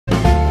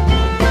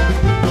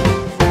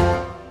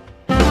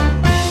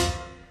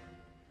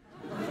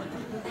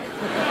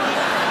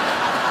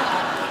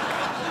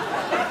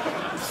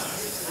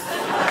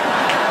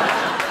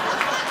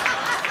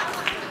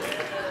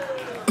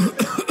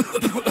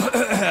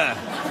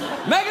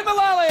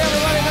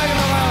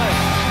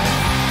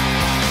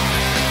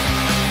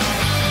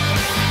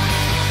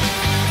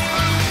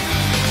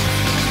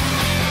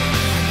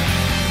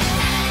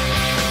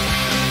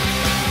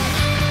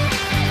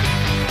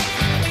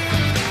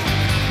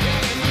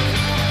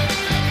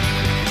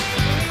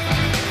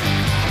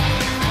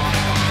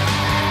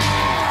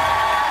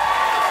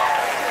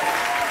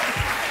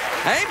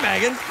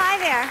Megan. Hi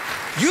there.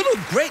 You look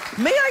great.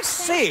 May I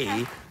say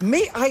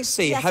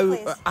Yes, how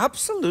please.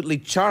 absolutely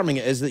charming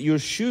it is that your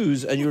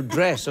shoes and your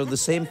dress are the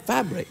same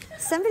fabric.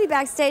 Somebody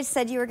backstage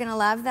said you were going to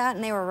love that,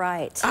 and they were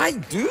right. I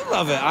do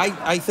love it.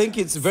 I think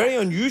it's very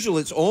unusual.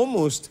 It's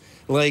almost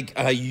like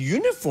a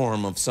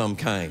uniform of some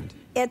kind.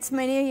 It's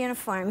my new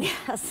uniform,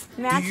 yes.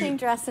 Matching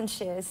dress and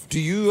shoes. Do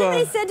you,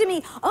 Somebody said to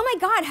me, oh my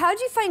God, how'd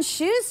you find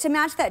shoes to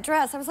match that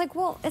dress? I was like,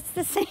 well, it's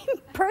the same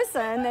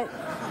person. It's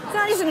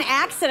not just an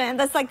accident.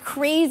 That's like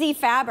crazy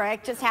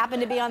fabric. Just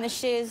happened to be on the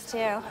shoes,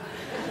 too.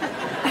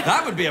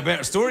 That would be a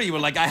better story. You were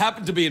like, I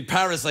happened to be in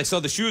Paris. I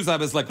saw the shoes. I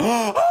was like,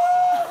 oh.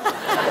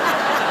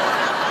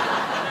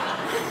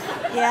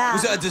 Yeah.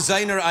 Was it a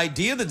designer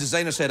idea? The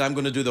designer said, I'm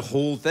going to do the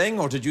whole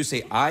thing? Or did you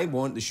say, I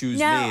want the shoes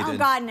made? Oh,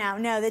 God, no.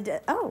 No,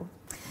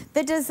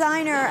 the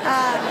designer...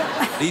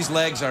 These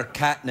legs are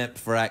catnip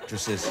for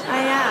actresses.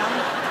 I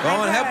know. Go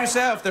on, help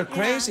yourself. They're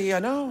crazy. Yeah. I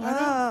know.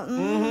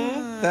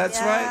 That's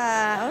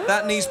right.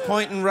 That knee's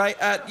pointing right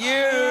at you.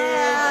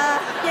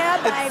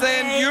 Yeah, It's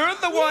saying you're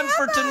the one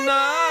for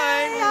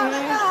tonight.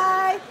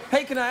 Yeah,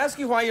 Hey, can I ask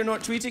you why you're not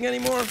tweeting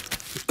anymore?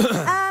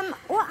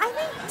 well, I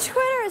think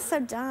Twitter is so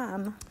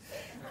dumb.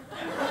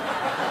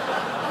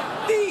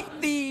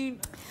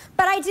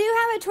 But I do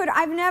have a Twitter.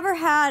 I've never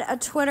had a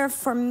Twitter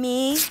for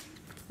me.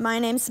 My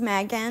name's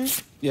Megan.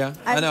 Yeah,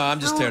 I know. I'm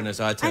just tearing this.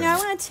 I know. I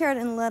want to tear it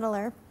in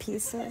littler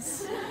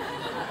pieces.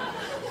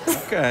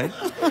 Okay.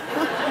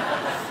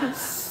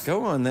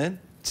 Go on then.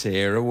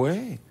 Tear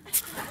away.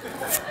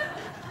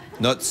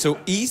 Not so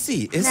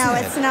easy, is it? No,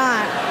 it's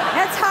not.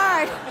 It's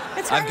hard.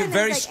 It's hard. I've got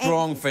very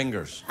strong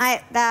fingers.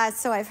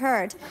 So I've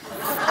heard.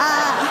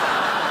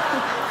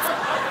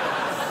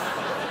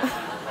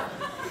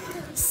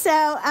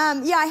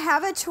 Yeah, I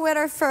have a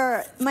Twitter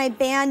for my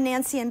band,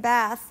 Nancy and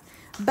Beth,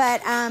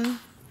 but, oh,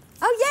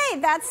 yay,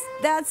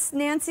 that's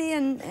Nancy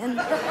and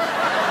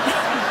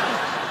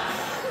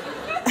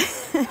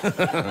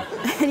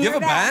You have a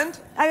band?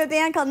 I have a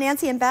band called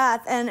Nancy and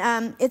Beth,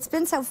 and it's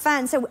been so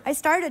fun. So I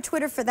started a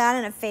Twitter for that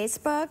and a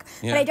Facebook,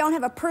 but I don't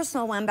have a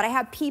personal one, but I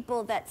have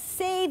people that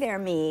say they're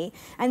me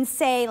and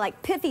say,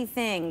 like, pithy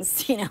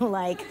things, you know,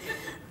 like...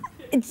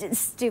 It's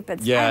just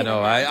stupid. Yeah,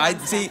 no, I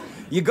see.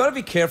 You got to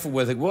be careful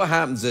with it. What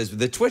happens is with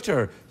the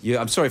Twitter.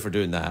 I'm sorry for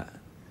doing that,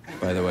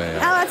 by the way.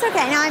 Oh, it's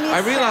okay. No, I mean. I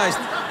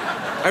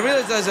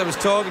realized as I was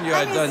talking to you,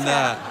 I'd done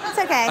that. It's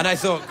okay. And I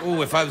thought,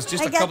 oh, if I was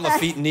just a couple of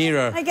feet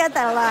nearer. I get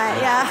that a lot.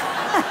 Yeah.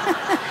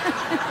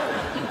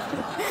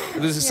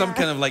 This is some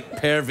kind of like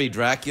pervy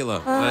Dracula.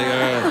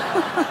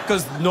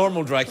 Because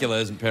normal Dracula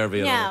isn't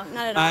pervy at all. No,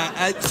 not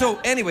at all. So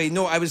anyway,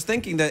 no, I was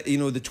thinking that, you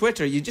know, the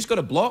Twitter, you just got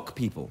to block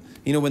people.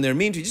 You know, when they're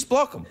mean to you, just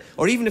block them.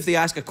 Or even if they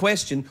ask a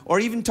question, or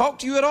even talk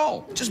to you at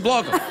all, just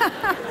block them.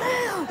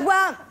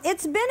 Well,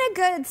 it's been a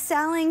good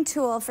selling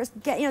tool for,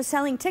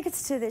 selling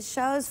tickets to the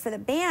shows for the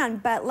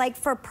band, but like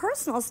for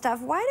personal stuff,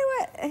 why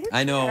do it?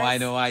 I know.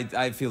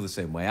 I feel the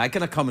same way. I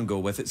kind of come and go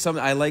with it.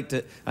 I liked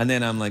it, and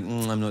then I'm like,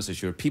 I'm not so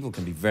sure. People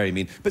can be very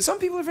mean, but some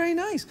people are very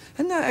nice.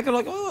 And I go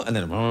like, oh, and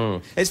then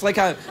oh. It's like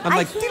I'm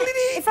like.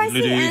 If I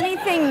see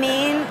anything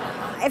mean,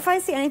 if I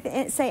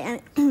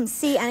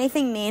see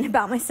anything mean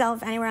about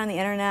myself anywhere on the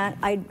internet,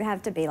 I'd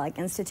have to be like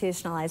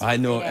institutionalized. I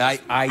know. I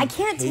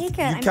can't take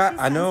it. You can't.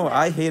 I know.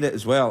 I hate it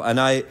as well. And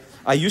I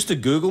used to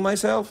Google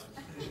myself.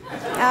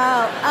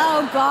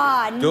 Oh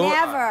God,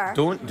 never.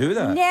 Don't do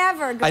that.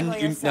 Never Google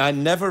yourself. I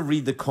never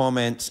read the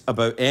comments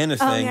about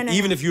anything,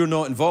 even if you're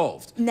not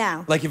involved.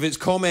 No. Like if it's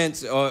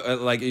comments,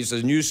 like it's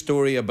a news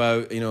story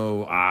about,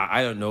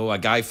 I don't know, a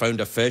guy found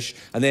a fish,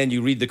 and then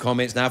you read the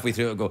comments, and halfway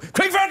through it go,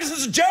 Craig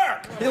Ferguson's a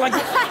jerk! You're like, I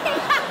know.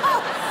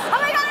 Oh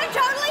my God, I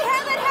totally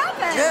had that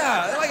happen.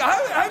 Yeah, like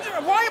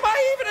why am I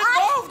even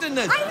involved in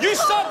this? You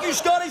suck, you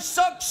Scottish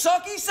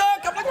sucky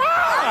suck. I'm like,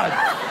 what?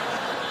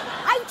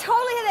 I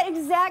totally had that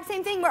exact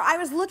same thing where I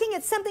was looking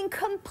at something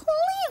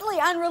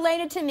completely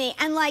unrelated to me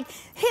and like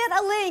hit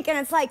a link and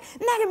it's like,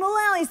 Megan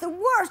Mullally's the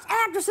worst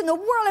actress in the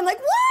world. I'm like,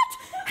 what?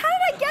 How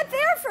did I get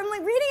there from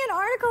like reading an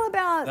article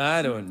about...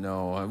 I don't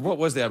know. What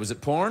was that? Was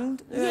it porn?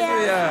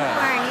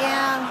 Yeah. Porn,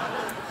 yeah.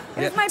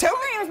 It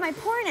was my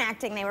porn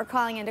acting they were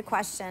calling into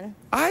question.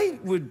 I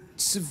would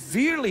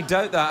severely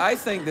doubt that. I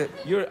think that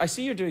I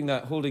see you're doing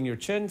that holding your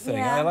chin thing.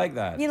 Yeah. I like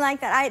that. You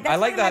like that? I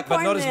like that,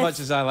 but not as much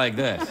as I like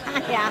this.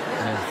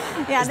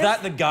 Yeah. Is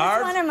that the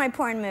guard? That's one of my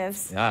porn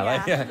moves. Yeah, I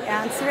like it.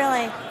 Yeah, it's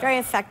really very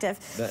effective.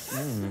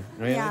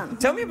 Really? Yeah.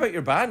 Tell me about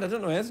your band. I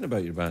don't know anything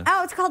about your band.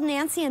 Oh, it's called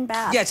Nancy and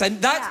Beth. Yes,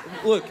 and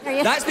look,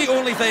 that's the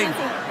only thing.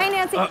 Hey,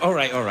 Nancy. All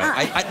right.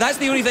 That's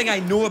the only thing I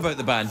know about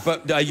the band.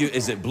 But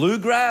is it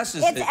bluegrass?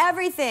 It's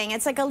everything.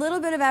 It's like a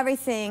little bit of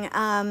everything.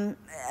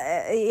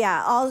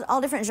 Yeah,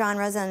 all different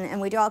genres,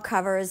 and we do all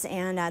covers.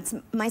 And it's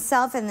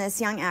myself and this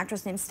young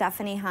actress named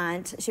Stephanie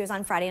Hunt. She was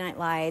on Friday Night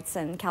Lights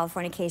and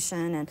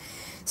Californication, and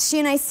she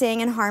and I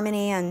sing in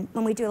harmony, and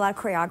when we do a lot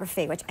of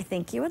choreography, which I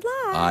think you would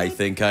like. I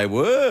think I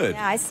would.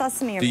 Yeah, I saw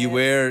some of your Do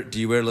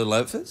you wear little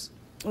outfits?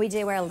 We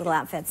do wear little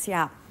outfits,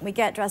 yeah. We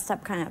get dressed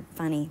up kind of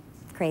funny,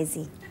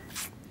 crazy.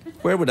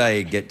 Where would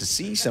I get to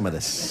see some of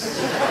this?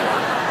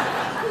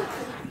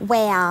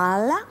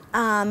 Well,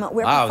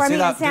 we're Wow, performing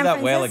in San do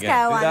that well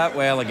Francisco. again. Do that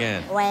well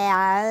again.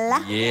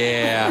 Well.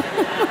 Yeah.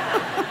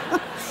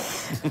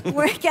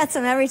 We get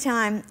them every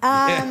time.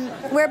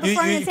 We're performing in San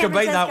Francisco. You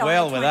combine that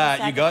well with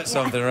that, you got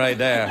something right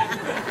there.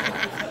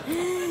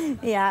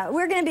 Yeah,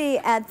 we're going to be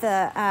at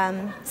the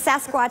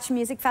Sasquatch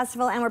Music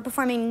Festival, and we're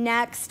performing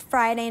next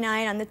Friday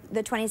night on the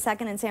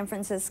 22nd in San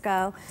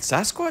Francisco.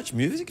 Sasquatch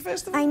Music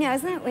Festival? I know,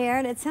 isn't that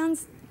weird? It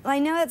sounds... Well, I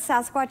know that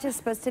Sasquatch is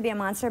supposed to be a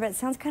monster, but it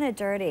sounds kind of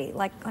dirty,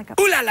 like a...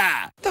 Ooh la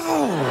la!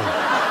 Oh!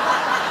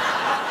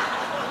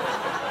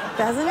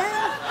 Doesn't it?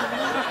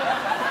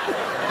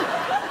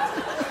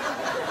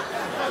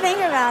 Think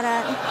about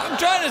it. I'm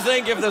trying to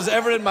think if there's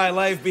ever in my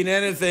life been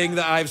anything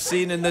that I've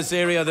seen in this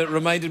area that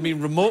reminded me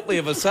remotely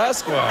of a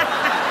Sasquatch.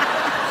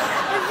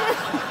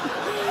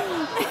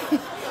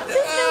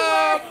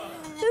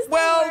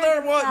 Well,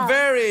 there was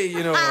very,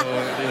 you know,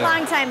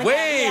 long time ago.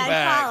 Way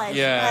back. College,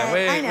 yeah,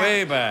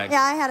 way back.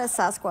 Yeah, I had a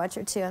Sasquatch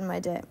or two in my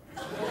day.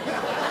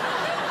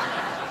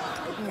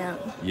 Yeah.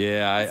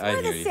 Yeah, I hear you. It's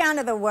more the you. sound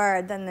of the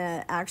word than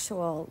the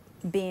actual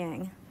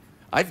being.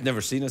 I've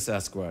never seen a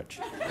Sasquatch.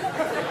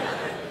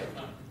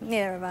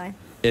 Neither have I.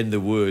 In the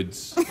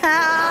woods.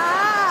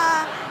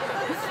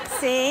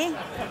 See?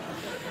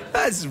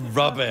 That's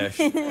rubbish.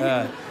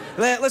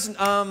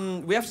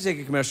 Listen, we have to take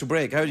a commercial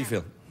break. How do you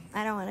feel?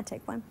 I don't want to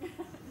take one.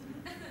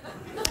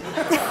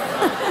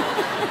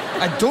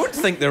 I don't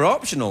think they're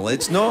optional.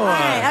 It's not.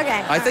 Right,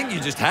 okay. I think you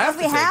just have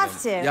to. We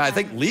have to. Yeah, I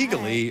think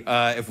legally,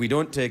 if we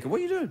don't take it, what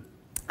are you doing?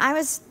 I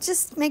was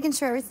just making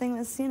sure everything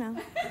was, you know,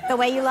 the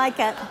way you like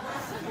it.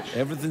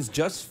 Everything's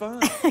just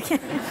fine. All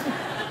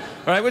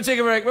right, we'll take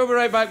a break. We'll be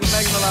right back with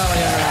Megan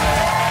Mullally.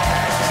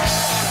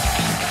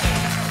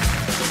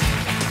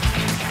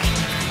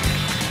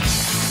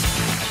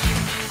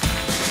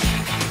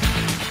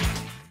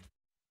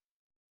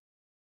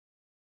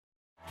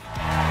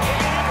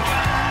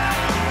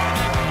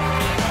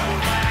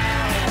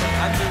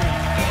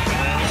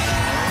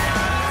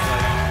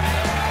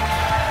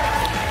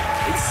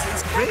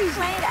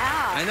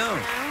 I know.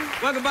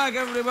 Welcome back,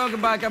 everybody.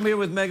 Welcome back. I'm here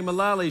with Megan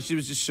Mullally. She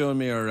was just showing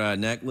me her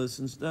necklace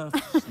and stuff.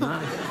 It's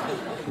nice.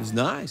 It's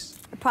nice.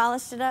 I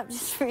polished it up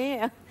just for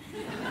you.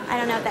 I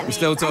don't know what that means. You're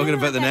still talking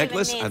about the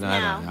necklace? No, Okay.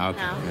 I'm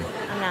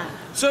not.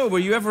 So, were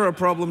you ever a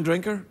problem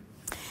drinker?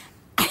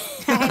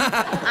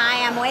 I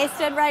am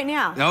wasted right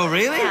now. Oh,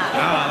 really? Yeah. Oh,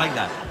 I like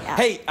that. Yeah.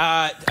 Hey,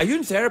 are you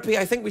in therapy?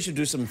 I think we should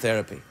do some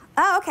therapy.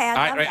 Oh, okay.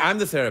 I'd love that. I'm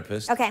the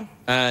therapist. Okay.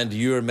 And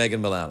you're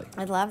Megan Mullally.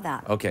 I'd love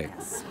that. Okay.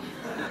 Yes.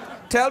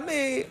 Tell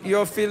me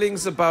your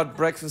feelings about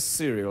breakfast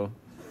cereal.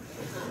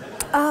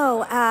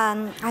 Oh,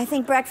 I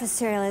think breakfast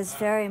cereal is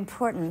very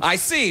important. I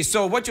see.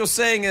 So what you're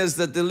saying is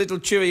that the little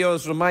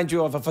Cheerios remind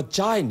you of a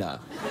vagina.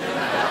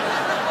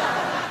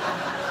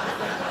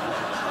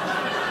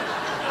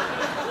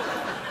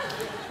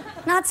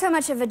 Not so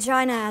much a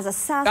vagina as a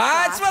Sasquatch.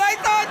 That's what I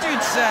thought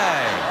you'd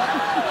say.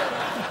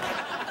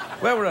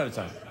 Well, we're out of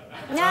time.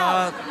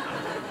 No,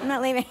 I'm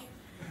not leaving.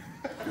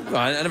 Well,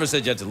 I never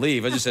said you had to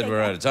leave. I just said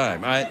we're out of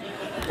time. All right.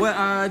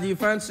 Well, do you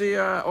fancy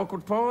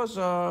awkward pause?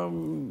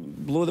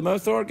 Blow the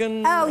mouth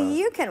organ? Oh,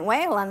 you can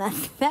wail on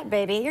that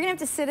baby. You're gonna have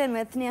to sit in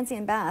with Nancy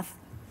and Beth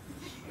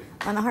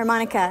on the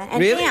harmonica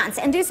and dance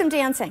and do some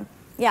dancing.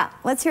 Yeah,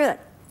 let's hear it.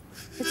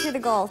 Let's hear the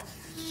gold.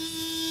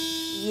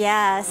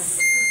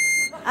 Yes.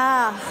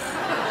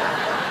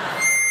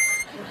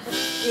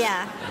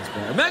 Yeah.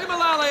 Megan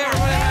Mullally,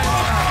 everybody.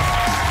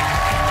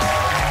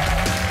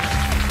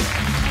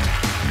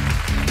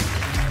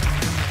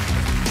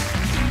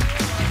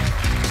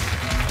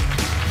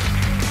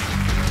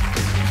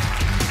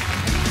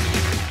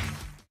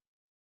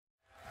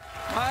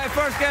 My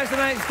first guest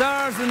tonight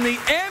stars in the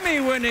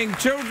Emmy-winning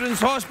Children's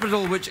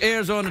Hospital, which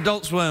airs on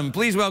Adult Swim.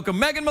 Please welcome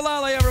Megan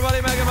Mullally,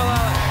 everybody. Megan Mullally.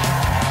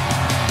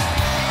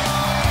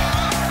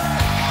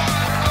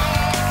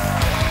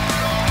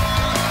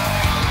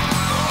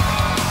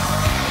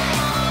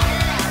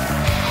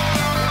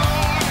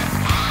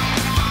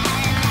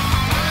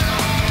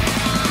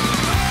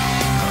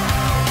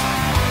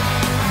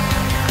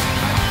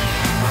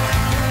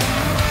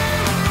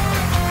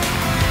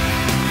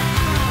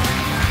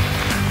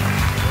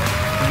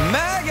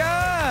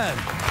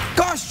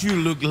 You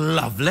look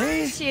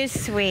lovely.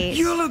 She's sweet.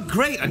 You look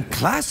great and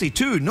classy,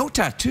 too. No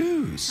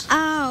tattoos.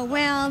 Oh,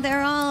 well,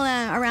 they're all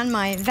around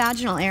my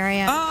vaginal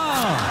area.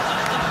 Oh.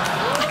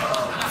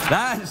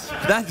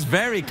 That's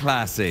very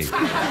classy.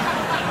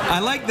 I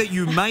like that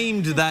you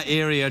mimed that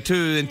area,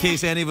 too, in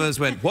case any of us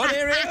went, what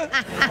area?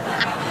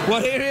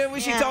 What area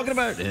was she talking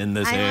about? In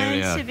this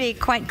area. I wanted to be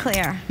quite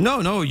clear.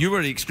 No, you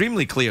were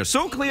extremely clear.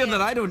 So clear that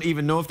I don't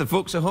even know if the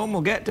folks at home will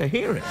get to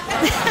hear it.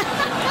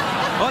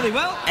 Oh, they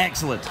will?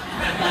 Excellent.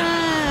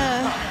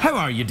 How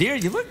are you, dear?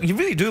 You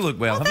really do look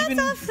well. Oh, that's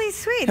awfully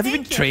sweet. Have you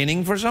been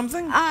training for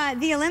something?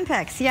 The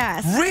Olympics,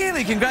 yes.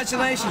 Really?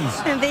 Congratulations.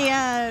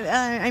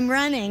 I'm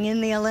running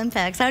in the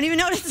Olympics. I don't even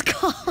know what it's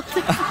called.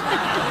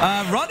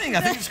 Running.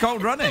 I think it's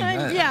called running.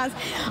 Yes.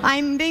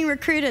 I'm being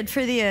recruited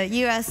for the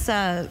U.S.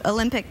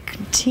 Olympic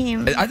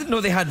team. I didn't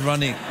know they had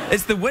running.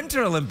 It's the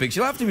Winter Olympics.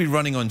 You'll have to be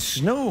running on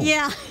snow.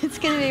 Yeah, it's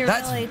going to be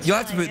really chilly. You'll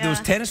have to put those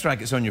tennis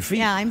rackets on your feet.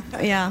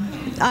 Yeah,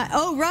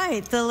 oh,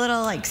 right. The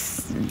little, like,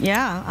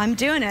 yeah, I'm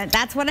doing it.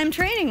 That's what I'm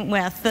training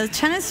with, the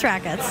tennis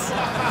rackets.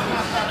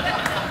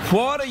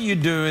 What are you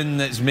doing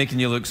that's making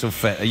you look so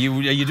fit? Are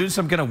you doing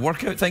some kind of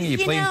workout thing? Are you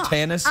playing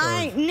tennis?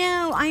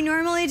 No, I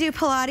normally do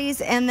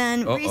Pilates, and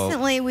then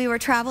recently we were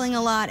traveling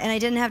a lot, and I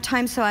didn't have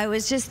time, so I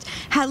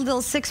had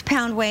little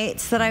 6-pound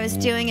weights that I was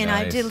doing, and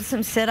I did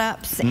some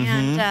sit-ups,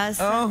 and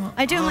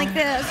I do them like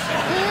this.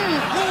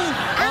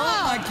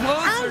 Oh, my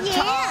clothes are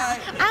tight.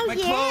 My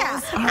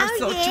clothes are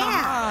so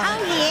tight.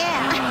 Oh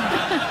yeah.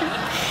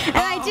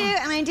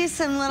 And I do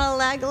some little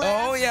leg lifts.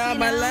 Oh yeah,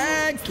 my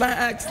legs.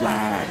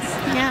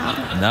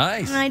 Yeah.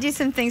 Nice. And I do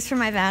some things for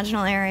my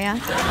vaginal area.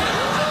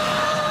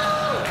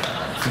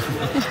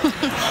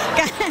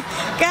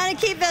 Gotta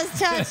keep those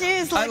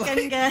tattoos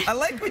looking good. I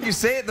like when you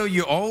say it though.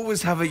 You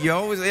always have it. I'm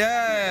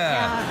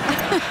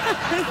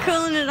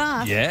cooling it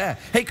off. Yeah.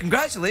 Hey,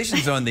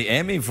 congratulations on the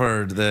Emmy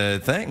for the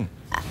thing.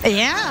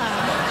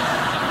 Yeah.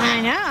 I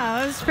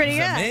know, it was pretty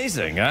good.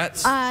 Amazing.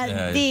 That's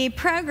the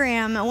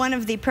program, one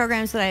of the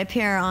programs that I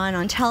appear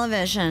on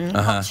television,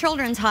 called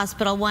Children's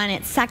Hospital, won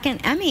its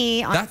second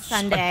Emmy on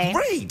Sunday.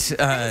 Great.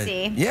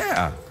 Crazy.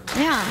 Yeah.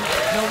 Yeah.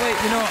 No, wait,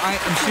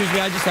 excuse me,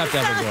 I just have to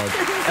have a word.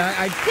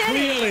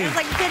 It was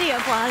like video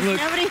applause. Look,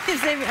 Nobody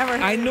has ever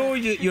heard I know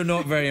you're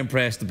not very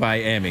impressed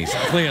by Emmys,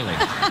 clearly.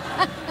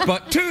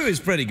 But 2 is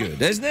pretty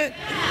good, isn't it?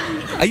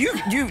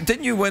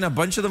 Didn't you win a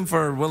bunch of them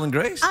for Will and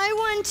Grace? I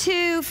won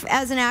 2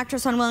 as an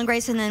actress on Will and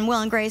Grace, and then Will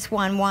and Grace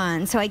won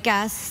 1. So I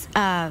guess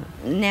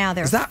now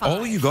there's Is that 5.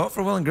 all you got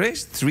for Will and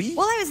Grace? 3?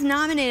 Well, I was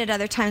nominated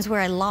other times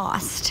where I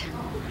lost.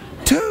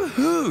 To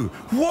who?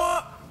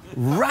 What?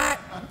 Rat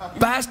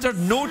bastard,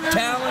 no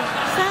talent.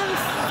 Some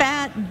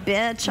fat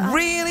bitch.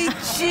 Really?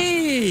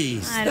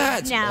 Jeez.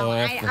 That's awful.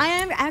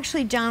 I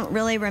actually don't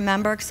really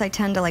remember because I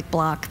tend to like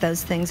block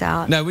those things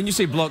out. Now, when you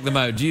say block them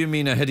out, do you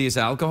mean a hideous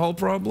alcohol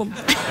problem?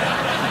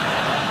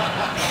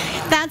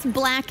 That's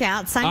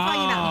blackouts. I'm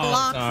talking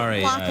about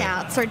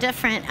blockouts are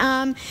different.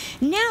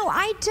 No,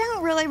 I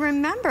don't really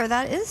remember.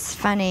 That is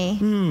funny.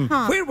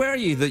 Huh. Where were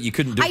you that you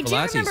couldn't do Pilates?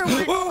 I do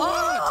remember.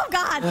 Oh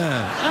God.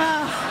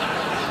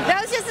 That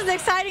was just as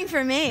exciting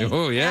for me.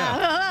 Oh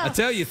yeah. I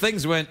tell you,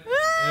 things went.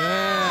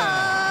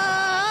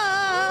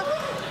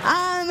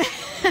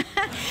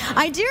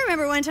 I do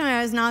remember one time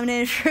I was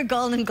nominated for a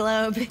Golden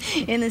Globe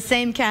in the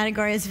same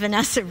category as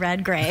Vanessa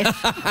Redgrave.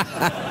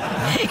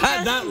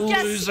 That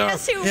loser.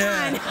 Guess who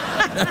won?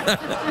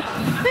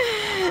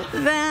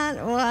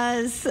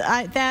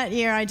 That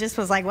year I just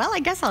was like, well, I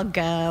guess I'll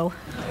go.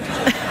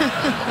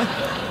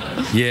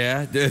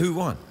 Yeah. Who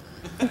won?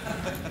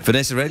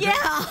 Vanessa Redgrave?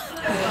 Yeah.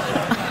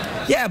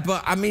 Yeah,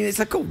 but I mean, it's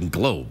a Golden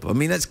Globe. I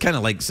mean, that's kind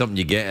of like something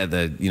you get at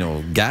the,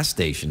 gas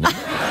station.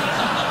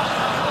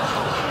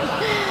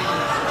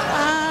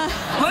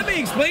 Let me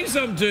explain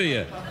something to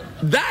you.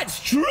 That's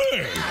true.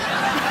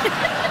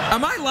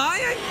 Am I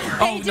lying?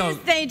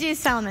 They do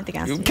sell them at the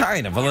gas station.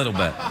 Kind of, a little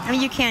bit. I mean,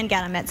 you can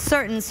get them at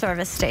certain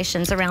service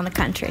stations around the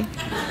country.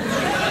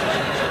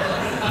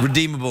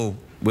 Redeemable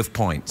with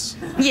points.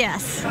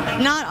 Yes,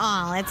 not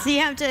all. You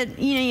have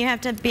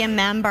to be a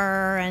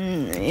member,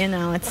 and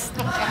it's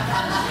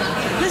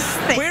this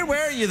thing. Where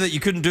were you that you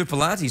couldn't do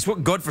Pilates?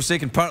 What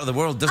godforsaken part of the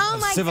world doesn't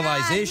have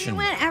civilization?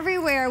 God, we went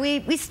everywhere.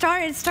 We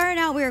started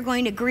out, we were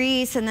going to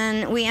Greece, and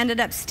then we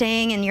ended up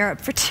staying in Europe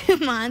for 2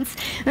 months.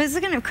 It was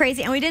kind of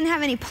crazy, and we didn't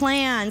have any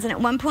plans. And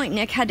at one point,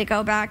 Nick had to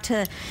go back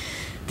to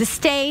the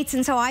States,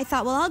 and so I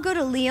thought, well, I'll go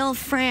to Lille,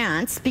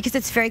 France, because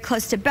it's very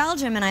close to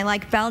Belgium, and I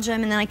like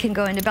Belgium, and then I can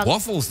go into Belgium.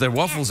 Waffles, their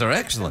waffles are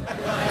excellent.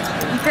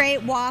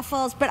 Great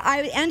waffles, but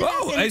I ended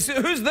up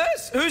who's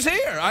this? Who's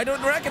here? I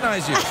don't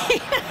recognize you.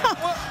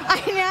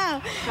 I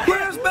know.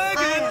 Where's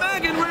Megan?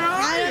 Megan, where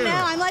are you? I don't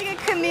know. I'm like a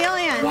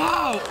chameleon.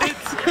 Wow, it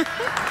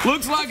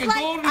looks like a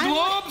Golden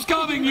Globe's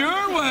coming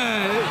your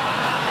way.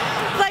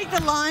 It's like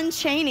the Lon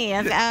Chaney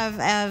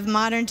of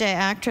modern-day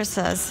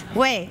actresses.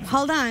 Wait,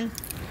 hold on.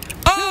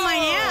 Who am I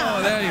now?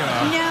 Oh, there you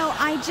are. No,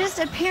 I just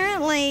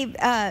apparently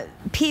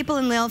people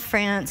in Lille,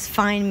 France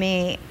find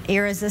me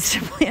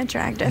irresistibly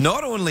attractive.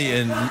 Not only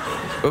in...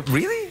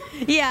 really?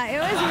 Yeah, it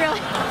was really...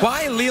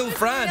 Why Lille,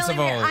 France, really of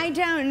all? I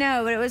don't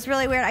know, but it was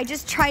really weird. I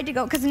just tried to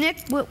go, because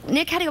Nick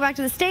had to go back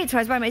to the States, so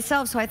I was by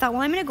myself, so I thought,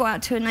 well, I'm going to go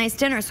out to a nice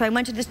dinner. So I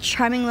went to this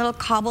charming little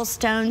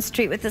cobblestone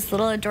street with this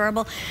little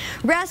adorable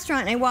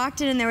restaurant, and I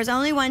walked in, and there was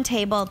only one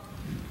table.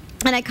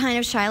 And I kind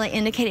of shyly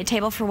indicated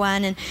table for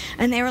one,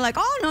 and they were like,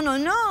 oh,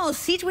 no,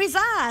 sit with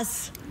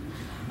us.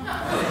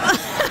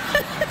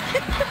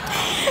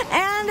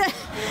 And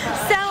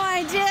so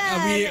I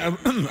did.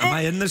 Am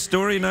I in the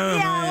story now?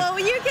 Yeah, well,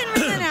 you can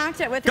reenact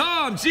mocked it with...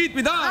 Come, sit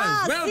with us.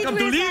 Ah, Welcome sit to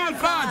with Lille, us.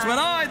 France, where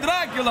I,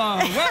 Dracula,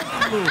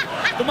 welcome you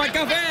to my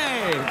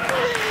cafe.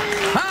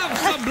 Have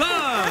some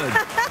blood.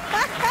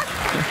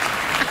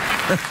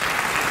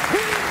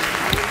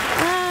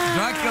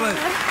 Dracula,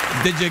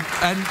 did you...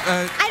 I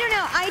don't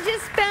know. I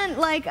just spent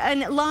like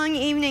a long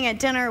evening at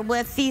dinner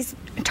with these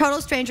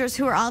total strangers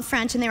who were all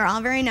French, and they were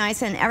all very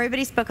nice, and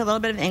everybody spoke a little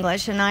bit of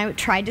English, and I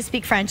tried to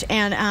speak French,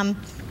 and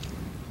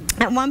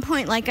at one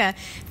point, like a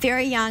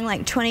very young,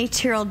 like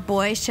 22-year-old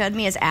boy showed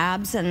me his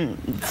abs and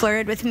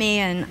flirted with me,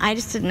 and I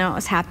just didn't know what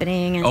was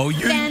happening. And oh,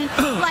 you... then,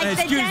 like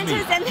the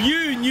dentist and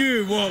You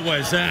knew what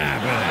was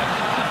happening.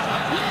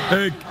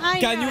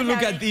 Can you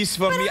look at these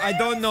for me? I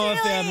don't know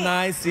if they're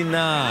nice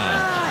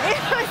enough.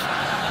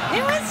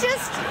 It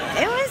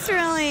was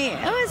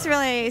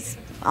really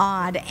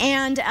odd.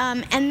 And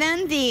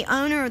then the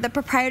owner, the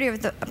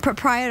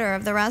proprietor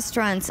of the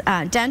restaurant's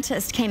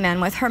dentist came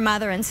in with her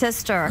mother and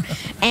sister,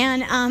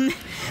 and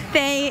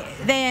they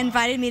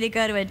invited me to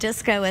go to a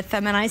disco with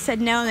them, and I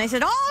said no, and they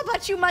said, oh,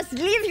 but you must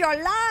live your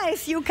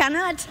life. You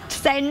cannot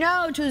say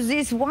no to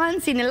this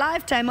once in a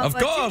lifetime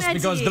opportunity. Of course,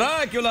 because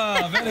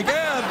Dracula, very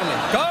carefully,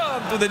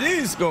 come to the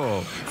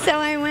disco. So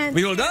I went.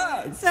 We will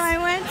dance. So I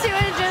went to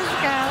a disco.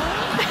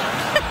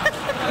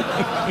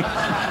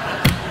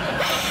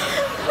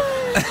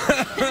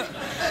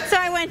 So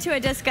I went to a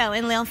disco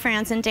in Lille,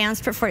 France, and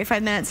danced for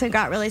 45 minutes and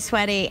got really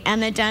sweaty.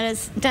 And the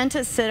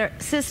dentist's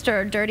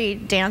sister, Dirty,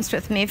 danced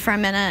with me for a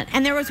minute.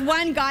 And there was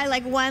one guy,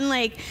 like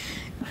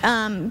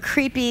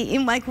creepy,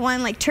 like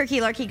one like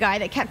turkey-lurkey guy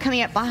that kept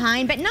coming up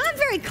behind, but not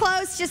very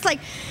close, just like,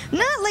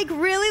 not like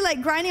really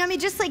like grinding on me,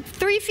 just like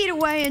 3 feet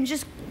away and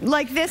just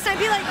like this. And I'd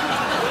be like,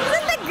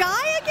 is it the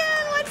guy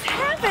again? What's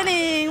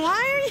happening?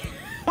 Why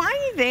are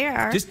you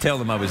there? Just tell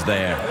them I was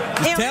there.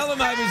 Just tell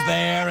them I was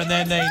there, and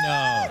then they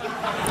know.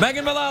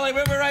 Megan Mullally,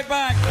 we'll be right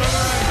back.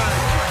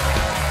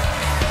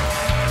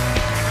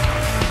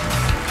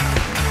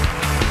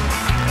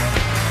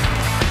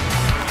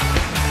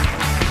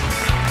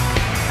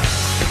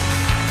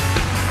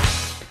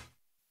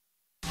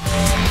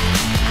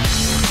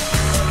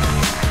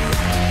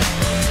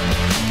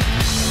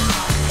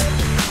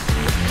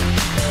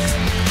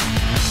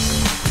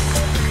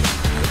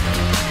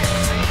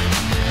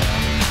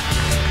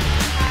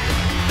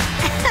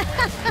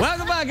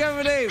 Welcome back,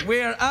 everybody.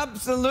 We are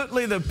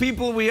absolutely the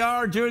people we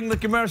are during the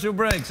commercial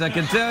breaks, I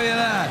can tell you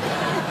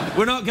that.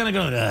 We're not going to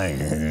go...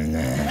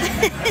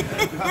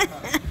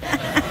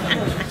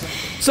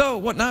 So,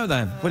 what now,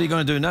 then? What are you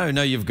going to do now?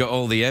 Now you've got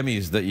all the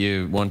Emmys that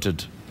you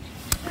wanted.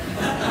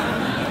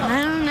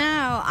 I don't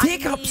know.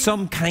 Take up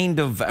some kind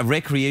of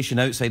recreation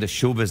outside of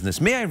show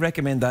business. May I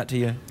recommend that to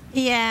you?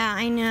 Yeah,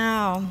 I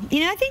know. You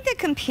know, I think the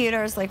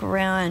computers like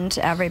ruined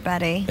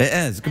everybody. It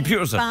is.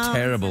 Computers are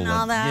terrible. And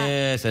all that.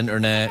 Yes,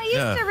 internet. I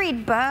used to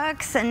read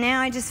books, and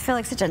now I just feel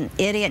like such an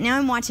idiot. Now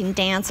I'm watching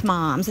Dance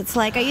Moms. It's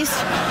like I used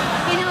to,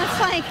 you know, it's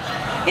like,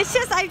 it's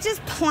just, I've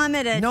just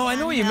plummeted. No, I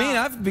know what you mean.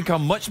 I've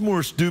become much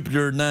more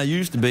stupider than I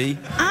used to be.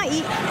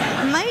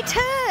 Me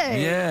too.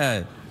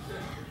 Yeah.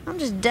 I'm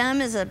just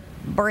dumb as a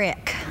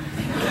brick.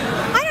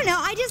 I don't know.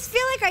 I just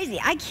feel like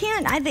I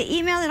can't. The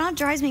email, it all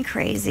drives me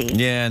crazy.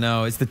 Yeah,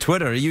 no, it's the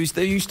Twitter. You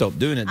stopped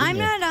doing it, didn't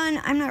you?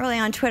 I'm not really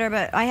on Twitter,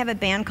 but I have a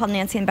band called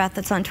Nancy and Beth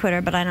that's on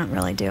Twitter, but I don't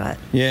really do it.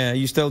 Yeah,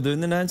 you still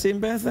doing the Nancy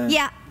and Beth then?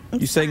 Yeah.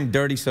 You sing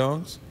dirty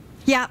songs?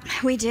 Yeah,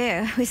 we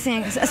do. We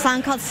sing a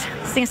song called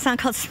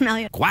Smell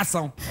Your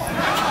Croissant. It's a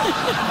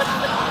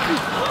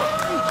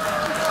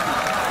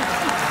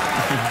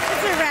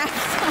rap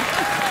song.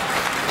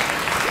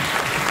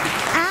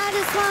 I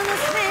just wanna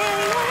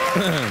smell you.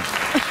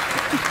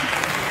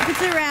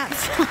 It's a rap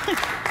song.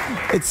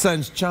 It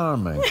sounds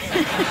charming.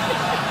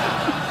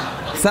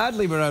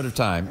 Sadly, we're out of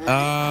time.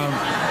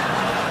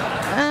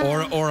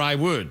 Or I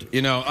would,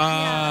 you know.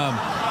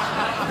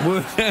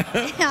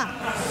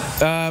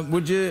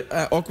 Would you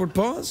awkward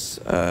pause?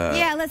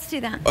 Yeah, let's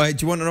do that. Do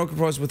you want an awkward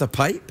pause with a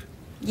pipe?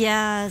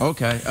 Yes.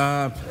 Okay.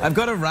 I've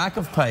got a rack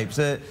of pipes.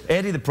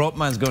 Eddie, the prop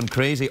man's gone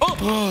crazy. Oh!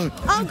 Oh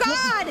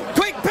God!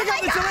 Quick, pick up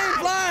the Chilean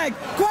flag!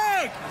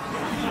 Quick!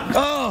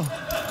 Oh,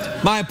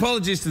 my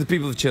apologies to the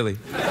people of Chile.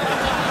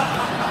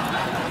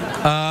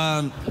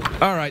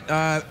 All right.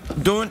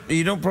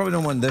 You probably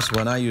don't want this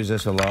one. I use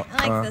this a lot.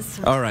 I like this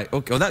one. All right.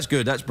 Okay. Oh, that's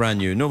good. That's brand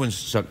new. No one's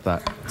sucked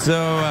that.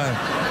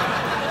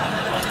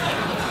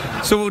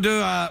 So we'll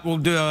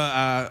do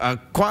a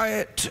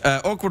quiet,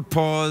 awkward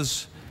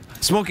pause,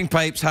 smoking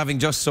pipes, having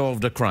just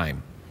solved a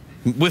crime,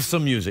 with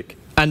some music,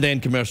 and then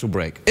commercial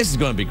break. This is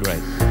going to be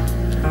great.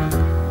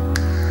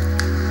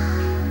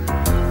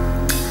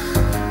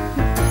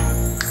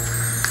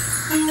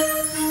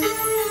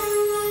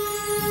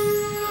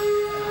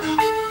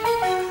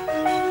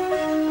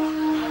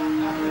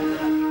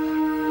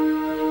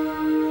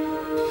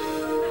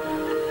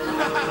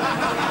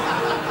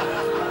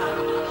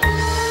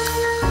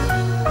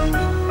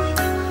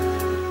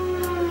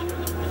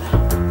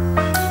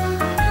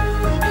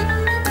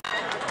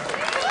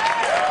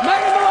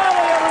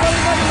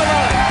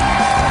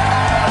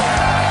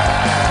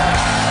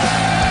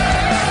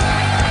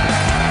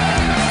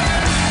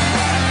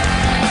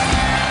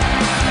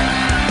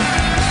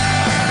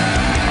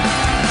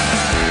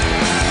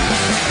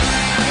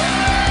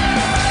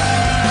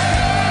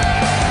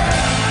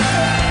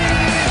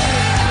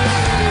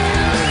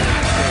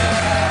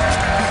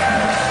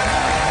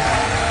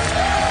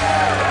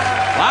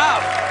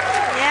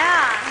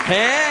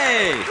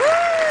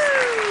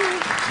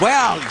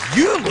 Well,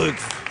 you look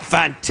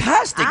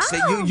fantastic. Oh.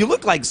 So you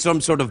look like some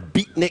sort of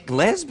beatnik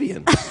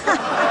lesbian. It's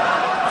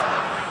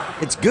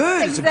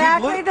good. It's a good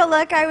Exactly look. the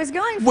look I was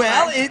going for.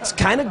 Well, it's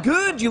kind of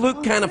good. You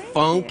look kind of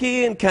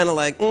funky and kind of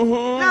like, No,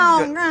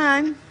 Good. no.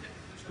 I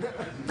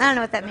don't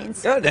know what that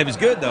means. Oh, that was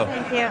good, though.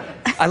 Thank you.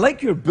 I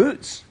like your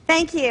boots.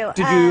 Thank you.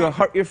 Did you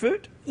hurt your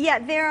foot? Yeah,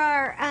 there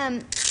are. I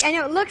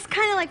know it looks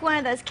kind of like one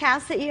of those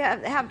casts that you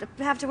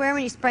have to wear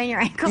when you sprain your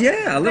ankle.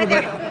 Yeah, a little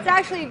But bit. it's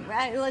actually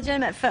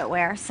legitimate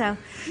footwear, so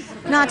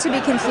not to be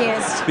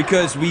confused.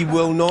 Because we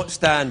will not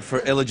stand for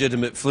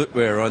illegitimate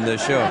footwear on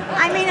this show.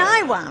 I mean,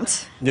 I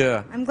won't.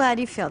 Yeah. I'm glad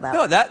you feel that.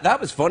 No, that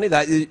was funny.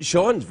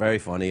 Sean's very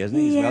funny, isn't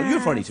he? as well? You're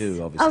funny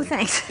too, obviously. Oh,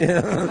 thanks.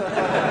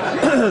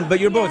 But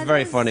you're both Yeah,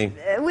 very this- funny.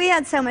 We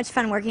had so much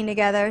fun working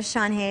together,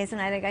 Sean Hayes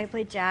and I, the guy who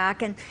played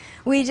Jack, and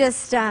we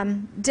just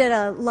did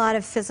a lot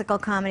of physical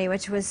comedy,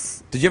 which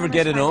was. Did you ever so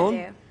get much it fun on?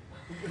 to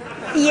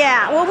do.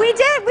 Yeah, well, we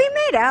did. We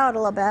made out a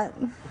little bit.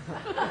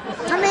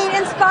 I mean,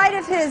 in spite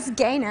of his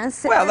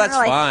gayness. it Well, didn't that's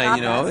really fine, stop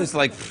you know. us. It's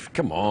like, pff,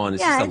 come on,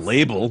 it's Yeah, just a it's-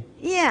 label.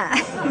 Yeah,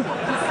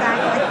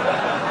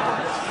 exactly.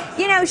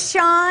 You know,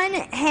 Sean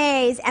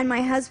Hayes and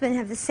my husband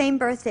have the same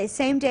birthday,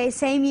 same day,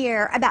 same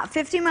year, about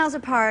 50 miles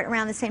apart,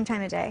 around the same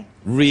time of day.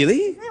 Really?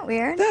 Isn't that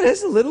weird? That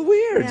is a little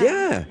weird,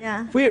 Yeah,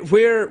 yeah. yeah.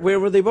 Where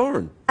were they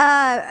born?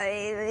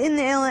 In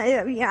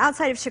the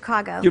outside of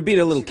Chicago. You're being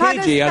a little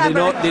Chicago's cagey. Are they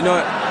suburb. not? They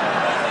not?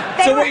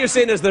 They So were- what you're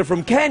saying is they're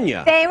from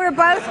Kenya? They were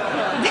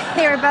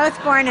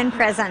both born in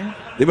prison.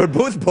 They were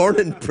both born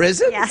in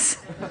prison? Yes.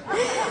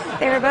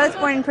 They were both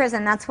born in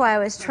prison. That's why I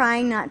was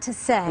trying not to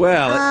say.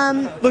 Well,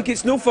 look,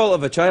 it's no fault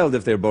of a child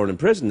if they're born in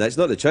prison. That's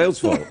not the child's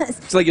fault. Yes.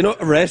 It's like you're not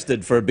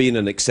arrested for being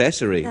an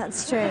accessory.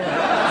 That's true.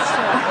 That's true.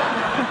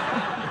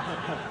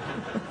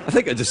 I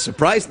think I just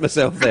surprised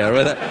myself there.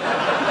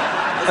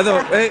 I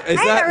thought, hey, is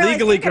I had that to really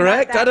legally think about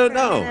correct? that I don't for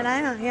a know.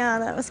 minute. Yeah,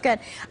 that was good.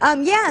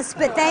 Yes,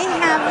 but they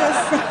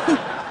have this.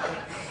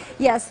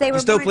 Yes, they were.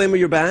 You still born playing with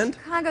your band?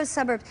 Chicago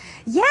suburbs.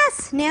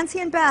 Yes,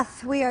 Nancy and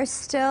Beth. We are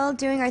still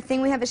doing our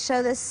thing. We have a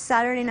show this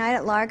Saturday night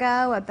at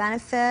Largo, a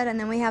benefit, and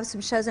then we have some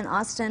shows in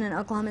Austin and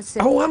Oklahoma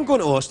City. Oh, I'm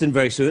going to Austin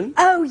very soon.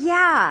 Oh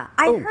yeah,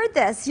 I Oh. heard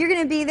this. You're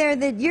going to be there.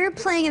 You're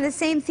playing in the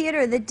same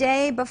theater the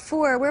day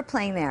before we're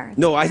playing there.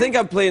 No, I think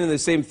I'm playing in the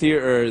same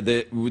theater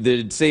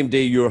the same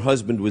day your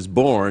husband was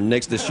born,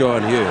 next to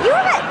Sean Hughes. You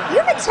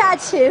have a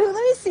tattoo. Let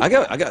me see. I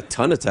got a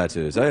ton of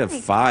tattoos. I have Oh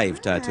my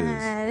 5 God.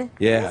 tattoos. What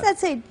Yeah. does that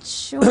say?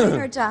 Join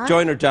or die?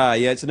 Join or die.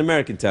 Yeah, it's an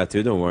American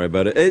tattoo. Don't worry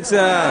about it. It's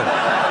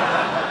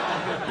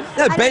Yeah,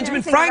 didn't Benjamin know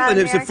anything about Franklin.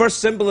 It was the America. first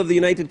symbol of the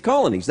United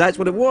Colonies. That's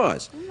what it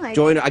was. Oh my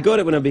Join. I got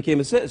it when I became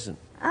a citizen.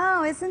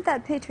 Oh, isn't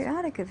that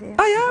patriotic of you?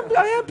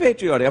 I am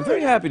patriotic. I'm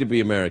very happy to be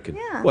American.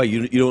 Yeah. Why,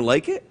 you don't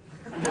like it?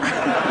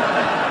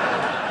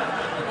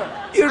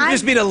 You're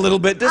just being a little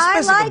bit dismissive. I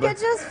like about it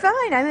just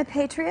fine. I'm a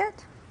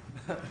patriot.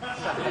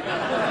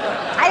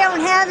 I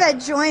don't have a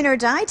join or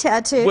die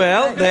tattoo.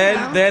 Well,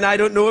 but, then I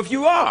don't know if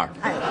you are.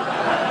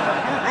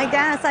 I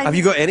guess I. Have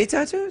you got any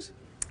tattoos?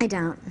 I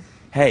don't.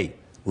 Hey,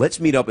 let's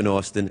meet up in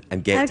Austin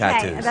and get Okay,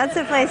 tattoos. that's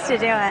the place to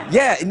do it.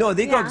 Yeah, no,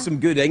 they Yeah. got some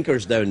good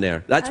inkers down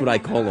there. That's what I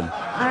call them.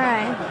 All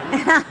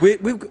right.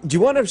 Do you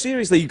want to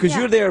seriously? Because Yeah.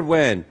 you're there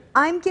when?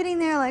 I'm getting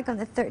there like on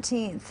the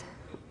 13th.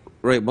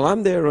 Right. Well,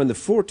 I'm there on the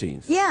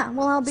 14th. Yeah,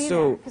 well, I'll be there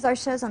So- because our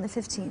show's on the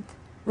 15th.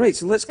 Right.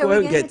 So let's So go we're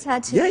out and getting get. a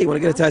tattoo Yeah, you want to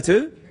get a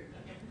tattoo?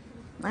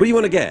 What do you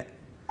want to get?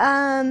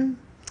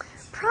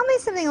 Probably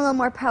something a little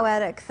more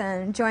poetic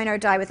than join or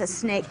die with a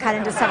snake cut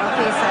into several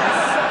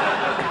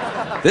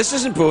pieces. This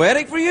isn't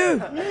poetic for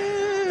you.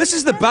 This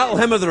is the Battle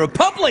Hymn of the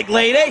Republic,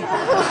 lady.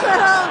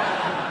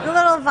 A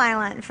little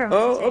violent for me.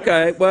 Oh, too.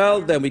 okay. Well,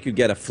 then we could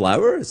get a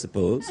flower, I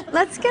suppose.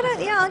 Let's get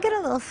a, I'll get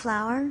a little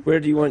flower. Where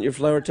do you want your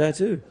flower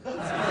tattoo?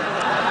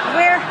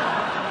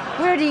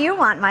 Where do you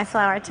want my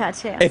flower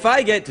tattoo? If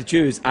I get to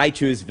choose, I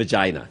choose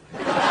vagina.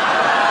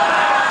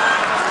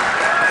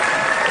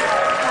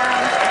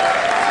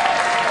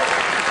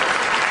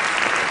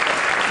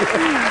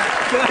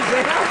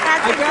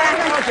 That's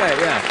exactly,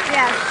 Okay, yeah.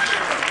 yes.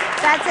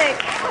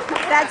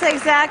 That's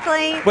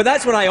exactly But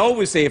that's what I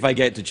always say if I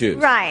get to choose.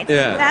 right.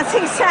 Yeah. That's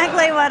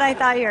exactly what I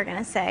thought you were going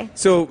to say.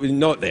 So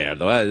not there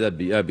though.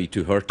 That'd be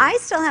too hurting. I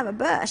still have a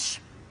bush.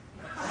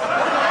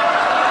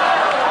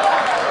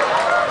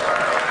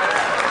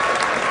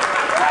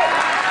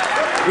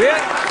 Yeah,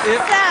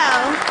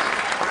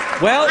 yeah.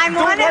 So, Well, I'm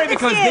don't one of worry the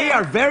because few. they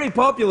are very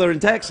popular in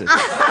Texas. yeah,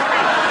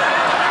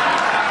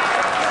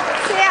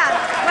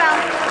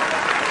 well,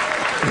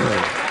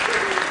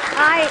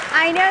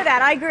 I know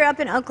that. I grew up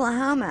in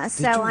Oklahoma,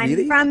 so you I'm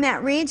really? from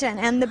that region,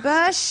 and the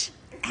bush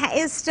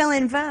is still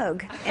in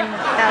vogue in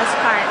those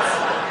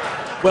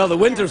parts. Well, the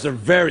winters are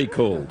very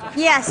cold.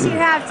 Yes, you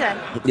have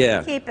to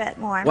Yeah. keep it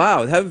warm.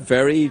 Wow, how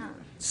very My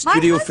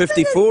Studio husband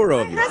 54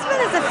 of My you.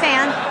 husband is a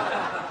fan.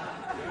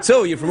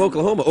 So you're from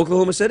Oklahoma,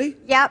 Oklahoma City?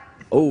 Yep.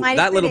 Oh, Mighty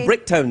that little pretty.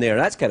 brick town there.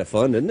 That's kind of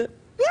fun, isn't it?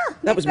 Yeah. That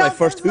they was my built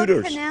first those little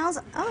Hooters. Canals.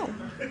 Oh,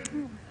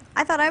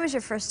 I thought I was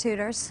your first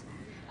Hooters.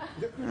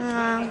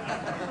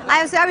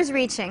 I was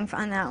reaching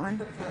on that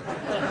one.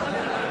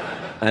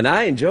 And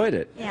I enjoyed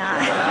it.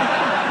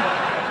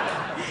 Yeah.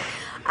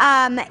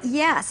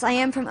 Yes, I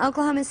am from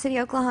Oklahoma City,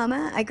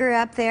 Oklahoma. I grew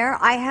up there.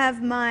 I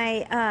have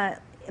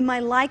my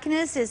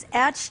likeness is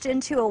etched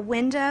into a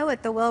window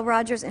at the Will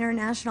Rogers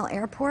International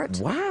Airport.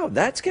 Wow,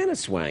 that's kind of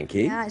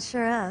swanky. Yeah, it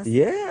sure is.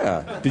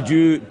 Yeah. Did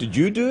you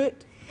do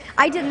it?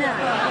 I did not.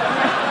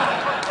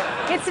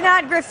 It's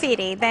not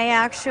graffiti. They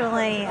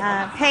actually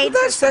paid.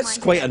 Well, that's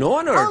quite an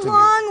honor.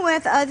 Along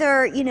with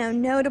other,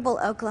 notable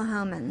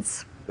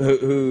Oklahomans.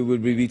 Who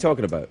would we be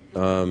talking about?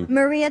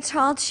 Maria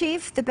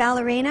Tallchief, the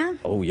ballerina.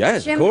 Oh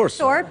yes, Jim of course.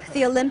 Thorpe,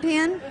 the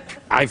Olympian.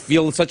 I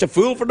feel such a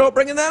fool for not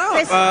bringing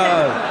that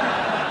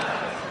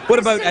up. What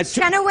about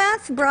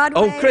Chenoweth,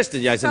 Broadway? Oh,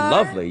 Kristen, yes, star.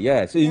 Lovely,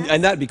 yes.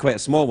 And that'd be quite a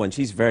small one.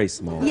 She's very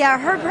small. Yeah,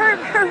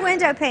 her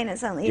window pane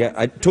is only.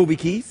 Yeah, Toby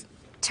Keith.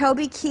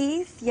 Toby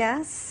Keith,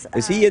 yes.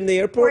 Is he in the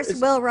airport? Of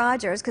course, Will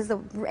Rogers, because the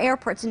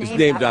airport's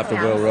named, after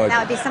Will Rogers. That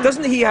would be something.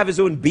 Doesn't he have his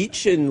own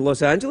beach in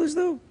Los Angeles,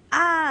 though?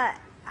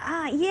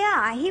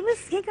 Yeah, he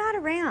got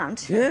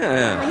around.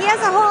 Yeah. He has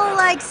a whole,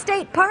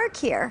 state park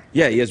here.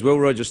 Yeah, he has Will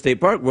Rogers State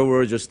Park, Will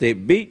Rogers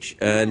State Beach,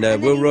 and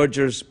Will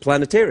Rogers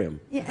Planetarium.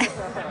 Yeah.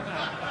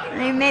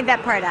 He made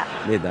that part up.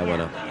 Made that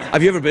one up. Yeah.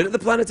 Have you ever been at the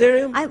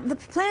planetarium? The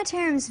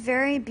planetarium's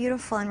very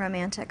beautiful and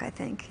romantic, I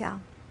think, yeah.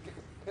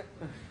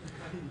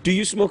 Do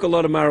you smoke a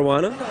lot of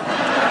marijuana?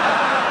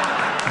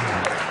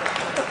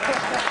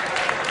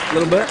 A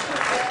little bit?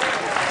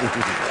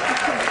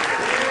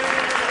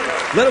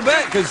 A little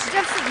bit, because...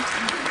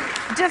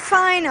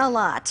 Define a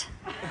lot.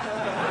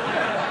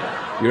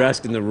 You're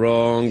asking the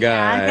wrong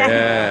guy.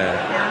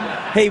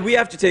 Yeah. Hey, we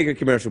have to take a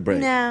commercial break.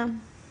 No.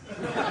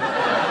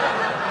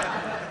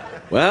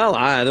 Well,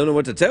 I don't know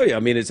what to tell you. I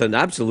mean, it's an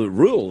absolute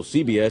rule.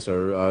 CBS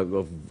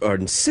are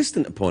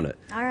insistent upon it.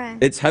 All right.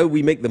 It's how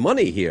we make the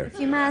money here.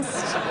 You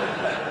must.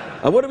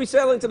 What are we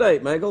selling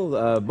tonight,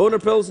 Michael? Boner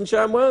pills and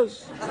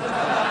ShamWows?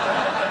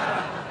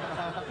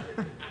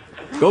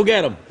 Go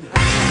get them.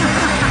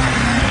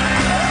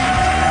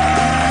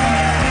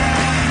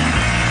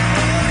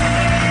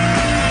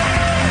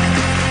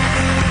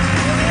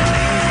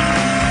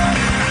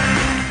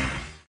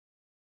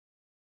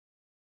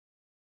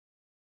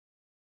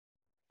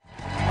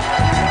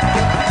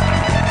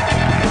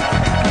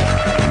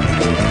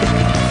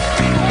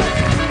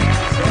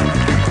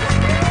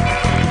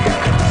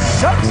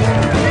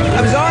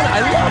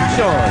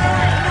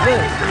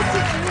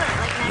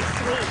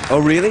 Oh,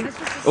 really?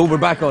 Oh, we're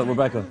back on.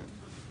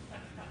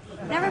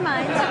 Never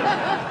mind.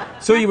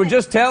 So you were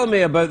just telling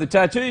me about the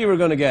tattoo you were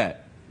going to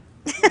get.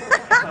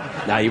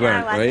 Nah, you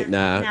weren't, right?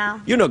 Nah.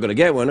 No. You're not going to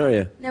get one, are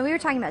you? No, we were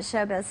talking about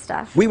showbiz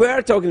stuff.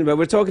 We're talking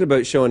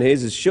about Sean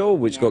Hayes' show,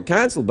 which got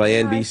cancelled by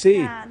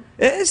NBC. Sad.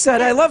 It is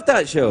sad. I love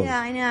that show. Yeah,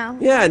 I know.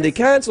 Yeah, and they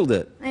cancelled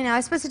it. I know. I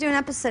was supposed to do an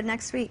episode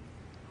next week.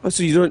 Oh,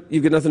 so you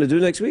got nothing to do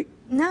next week?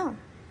 No.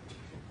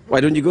 Why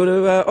don't you go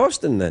to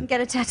Austin then?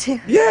 Get a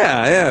tattoo.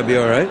 Yeah, it'd be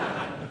all right.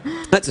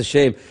 That's a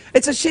shame.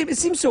 It's a shame. It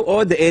seems so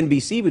odd that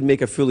NBC would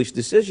make a foolish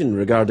decision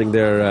regarding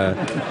their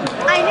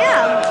I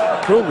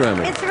know.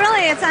 programming. It's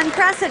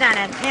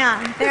unprecedented.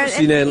 Yeah.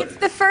 It's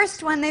the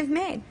first one they've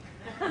made.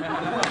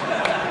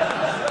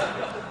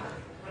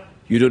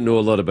 You don't know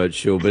a lot about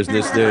show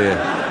business, do you?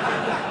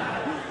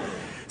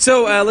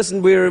 So,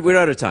 listen, we're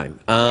out of time.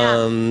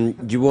 Do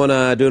you want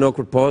to do an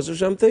awkward pause or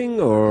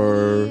something,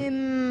 or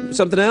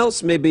something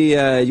else? Maybe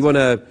you want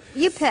to.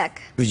 You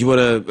pick. You want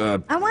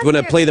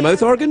to play the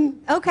mouth organ?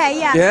 Okay,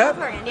 yeah. Yeah? Mouth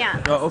organ,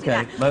 yeah. Oh,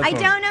 okay. Mouth I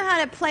organ. don't know how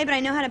to play, but I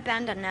know how to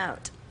bend a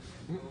note.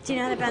 Do you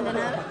know how to bend a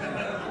note?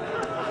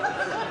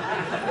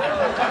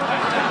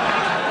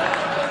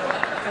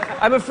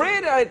 I'm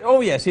afraid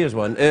oh, yes, here's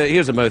one.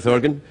 Here's a mouth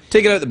organ.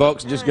 Take it out the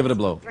box and just give it a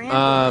blow.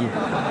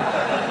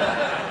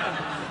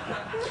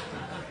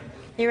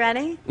 You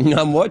ready?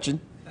 I'm watching.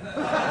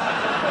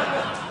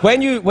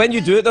 When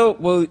you do it, though,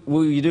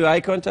 will you do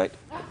eye contact?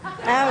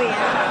 Oh,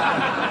 yeah.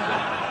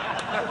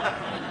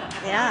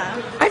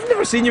 Yeah. I've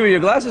never seen you with your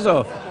glasses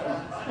off.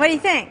 What do you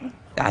think?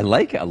 I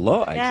like it a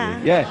lot,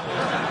 actually.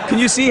 Yeah. Can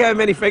you see how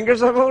many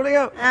fingers I'm holding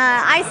up?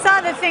 I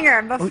saw the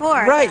finger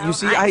before. Right, so you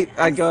see,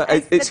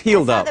 it's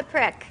healed I saw up. the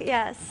prick,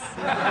 yes.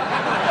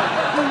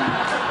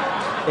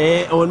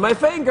 On my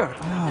finger.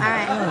 All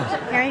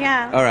right, here we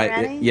go. All right,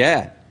 Ready?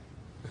 yeah.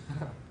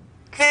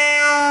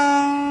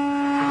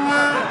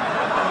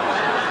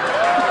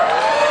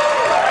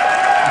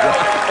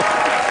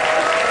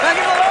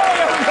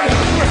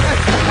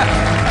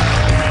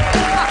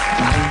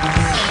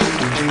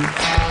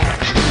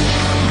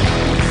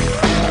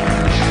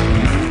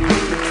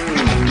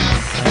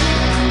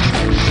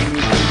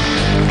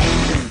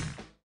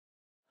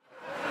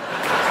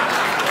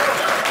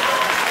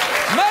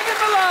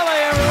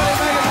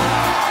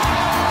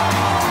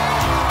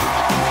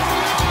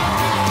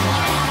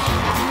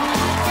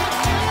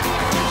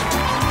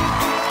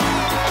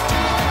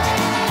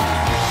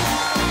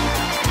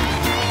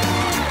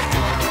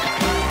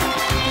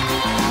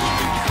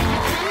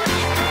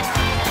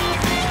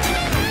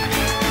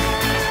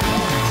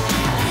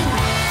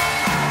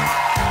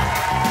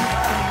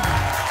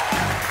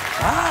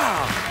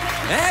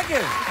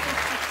 Megan!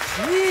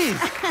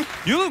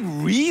 Jeez! You look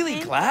really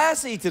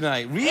classy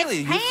tonight.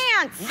 Really. It's Pam!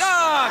 pants.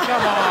 No,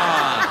 come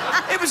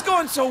on. It was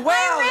going so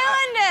well. I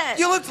ruined it.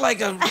 You looked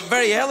like a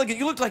very elegant.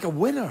 You looked like a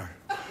winner.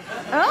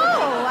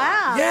 Oh,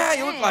 wow. Yeah,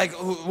 you looked like,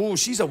 oh,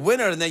 she's a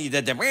winner, and then you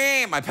did the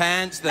my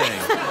pants thing.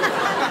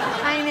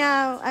 I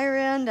know. I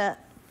ruined it.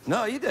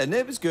 No, you didn't.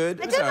 It was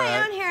good. I did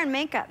my own hair and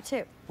makeup,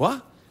 too.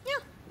 What? Yeah.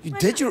 You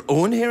did your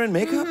own hair and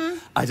makeup?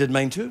 I did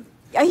mine, too.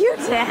 Are you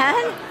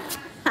dead?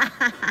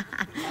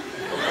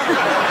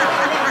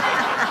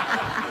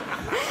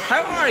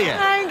 How are you?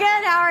 I'm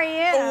good. How are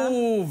you?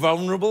 Oh,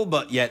 vulnerable,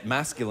 but yet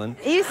masculine.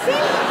 You seem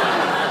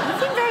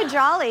very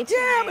jolly tonight.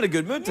 Yeah, I'm in a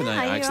good mood tonight,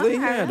 Yeah, you actually.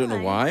 are, Yeah, I don't know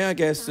really. why. I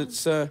guess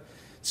it's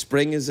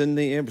spring is in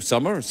the air.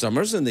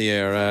 Summer's in the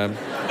air.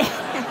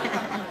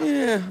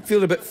 Yeah, I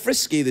feel a bit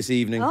frisky this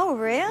evening. Oh,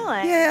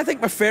 really? Yeah, I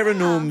think my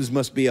pheromones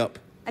must be up.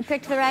 I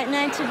picked the right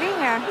night to be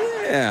here.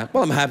 Yeah,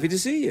 well, I'm happy to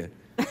see you.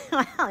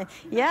 Well,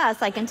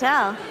 yes, I can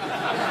tell.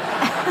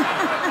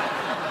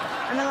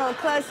 I'm a little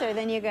closer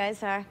than you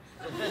guys are.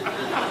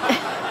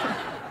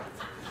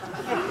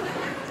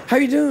 How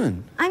you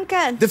doing? I'm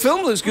good. The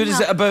film looks good. Is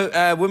it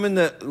about women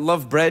that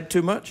love bread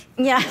too much?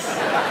 Yes.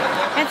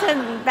 It's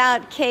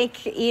about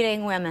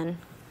cake-eating women.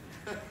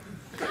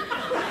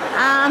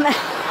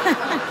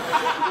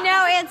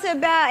 No,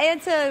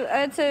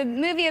 it's a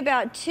movie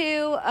about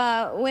two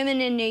women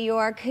in New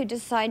York who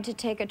decide to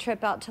take a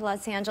trip out to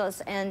Los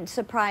Angeles and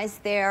surprise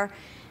their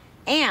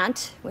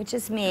aunt, which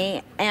is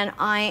me, and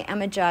I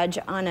am a judge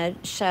on a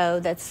show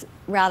that's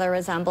rather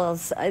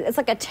resembles. It's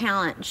like a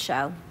talent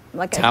show.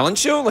 Like Talent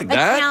show like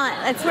that? Talent.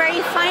 That's where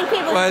you find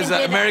people. Well, who is can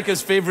that do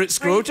America's favorite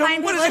scrotum?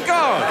 find What is people- it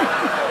called?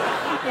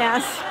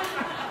 Yes.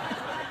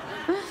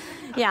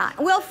 Yeah.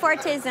 Will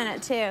Forte's in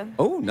it too.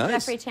 Oh, nice.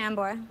 Jeffrey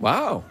Tambor.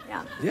 Wow.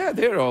 Yeah. Yeah,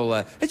 they're all.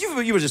 And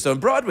you were just on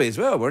Broadway as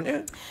well, weren't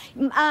you?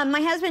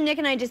 My husband Nick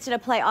and I just did a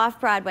play off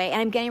Broadway,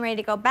 and I'm getting ready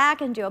to go back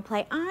and do a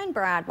play on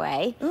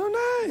Broadway.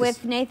 Oh, nice.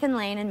 With Nathan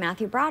Lane and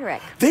Matthew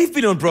Broderick. They've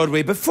been on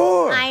Broadway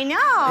before. I know.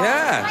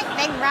 Yeah. It's like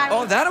big Broadway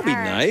Oh, that'll be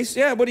stars. nice.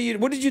 Yeah. What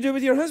did you do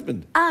with your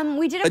husband?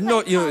 We did a play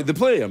Not called- the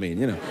play. I mean,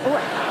 Yes,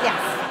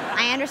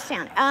 I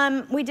understand.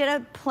 We did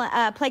a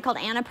play called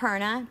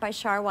Annapurna by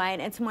Char White.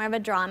 It's more of a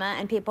drama,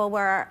 and people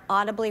were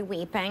audibly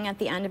weeping at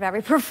the end of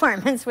every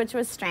performance, which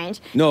was strange.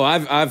 No,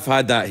 I've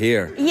had that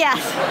here. Yes,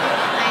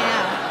 I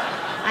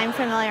know. I'm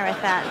familiar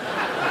with that.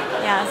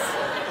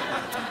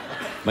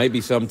 Yes. Might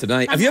be some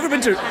tonight. Have you ever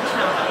been to?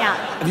 Yeah.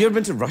 Have you ever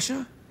been to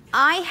Russia?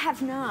 I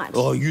have not.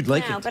 Oh, you'd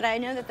like No, it. but I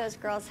know that those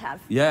girls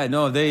have. Yeah,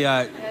 no, they.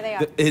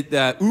 There they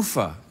are.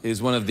 Ufa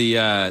is one of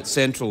the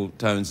central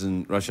towns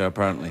in Russia,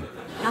 apparently.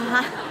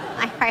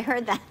 I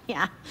heard that.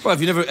 Yeah. Well,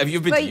 have you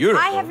been But to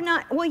Europe? I have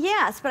not. Well,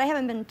 yes, but I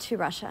haven't been to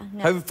Russia.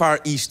 No. How far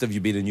east have you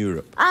been in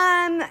Europe?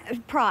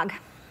 Prague.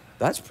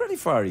 That's pretty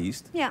far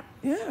east. Yeah.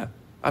 Yeah.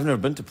 I've never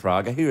been to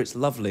Prague. I hear it's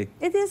lovely.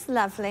 It is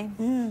lovely.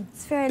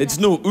 It's very. It's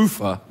no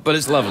Ufa, but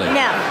it's lovely.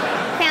 No,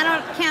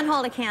 can't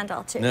hold a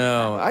candle to.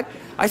 No,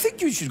 I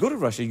think you should go to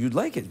Russia. You'd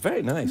like it.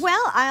 Very nice.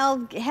 Well,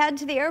 I'll head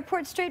to the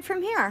airport straight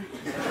from here.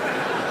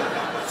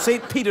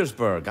 St.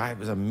 Petersburg. It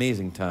was an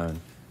amazing town.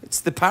 It's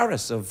the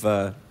Paris of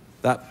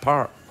that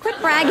part. Quit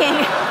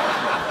bragging.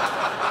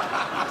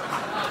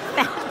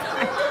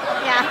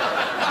 Yeah,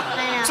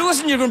 I know. So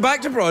listen, you're going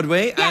back to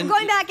Broadway. Yeah, and I'm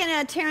going back in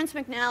a Terrence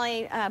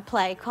McNally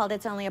play called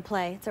It's Only a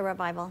Play. It's a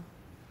revival.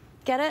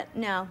 Get it?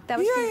 No, that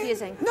was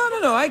confusing.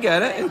 No, I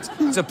get it.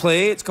 It's a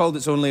play. It's called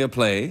It's Only a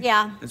Play.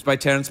 Yeah. It's by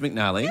Terrence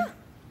McNally. Yeah.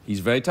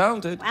 He's very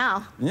talented.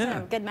 Wow.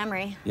 Yeah. Good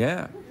memory.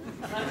 Yeah.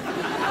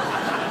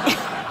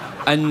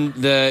 And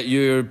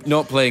you're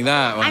not playing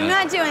that one. I'm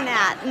not doing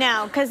that,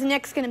 no, because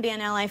Nick's going to be in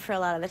LA for a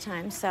lot of the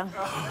time, so.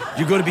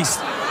 You're going to be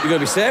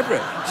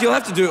separate. So you'll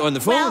have to do it on the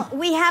phone. Well,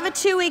 we have a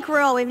 2-week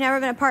rule. We've never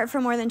been apart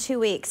for more than 2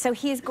 weeks. So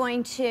he's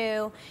going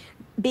to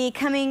be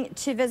coming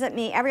to visit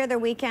me every other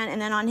weekend,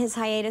 and then on his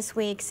hiatus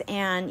weeks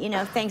and,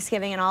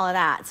 Thanksgiving and all of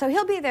that. So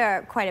he'll be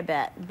there quite a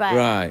bit,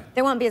 but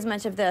there won't be as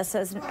much of this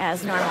as normal,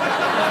 as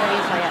there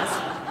usually is.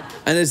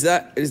 And is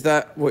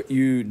that what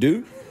you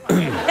do?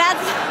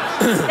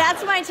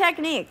 That's my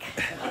technique.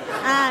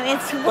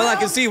 Well, I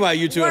can see why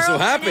you two are so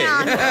happy.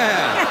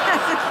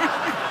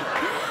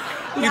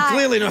 You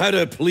clearly know how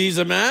to please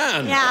a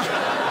man.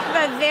 Yeah.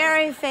 A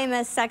very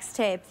famous sex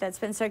tape that's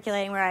been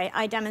circulating where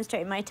I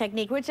demonstrate my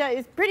technique, which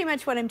is pretty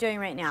much what I'm doing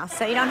right now.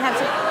 So you don't have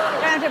to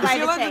buy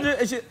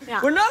the tape.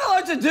 We're not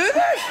allowed to do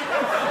this?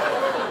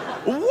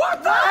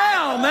 What the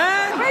hell,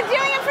 man? We're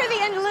doing it for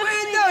the end.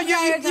 Literally. No,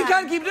 you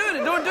can't keep doing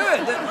it. Don't do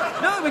it.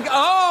 No,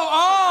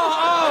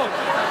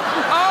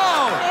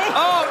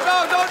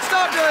 no, don't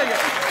stop doing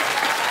it.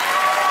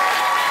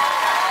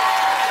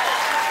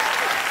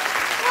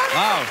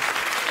 Wow.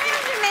 We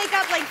have to make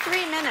up like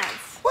 3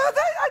 minutes. Well,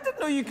 I didn't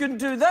know you couldn't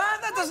do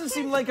that. That doesn't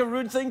seem like a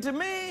rude thing to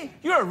me.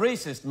 You're a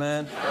racist,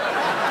 man.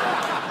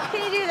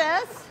 Can you do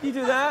this? You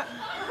do that?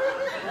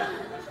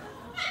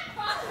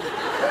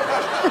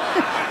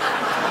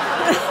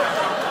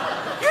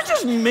 You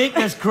just make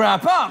this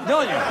crap up,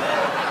 don't you?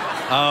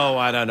 Oh,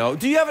 I don't know.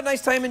 Do you have a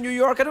nice time in New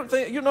York? I don't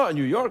think... You're not a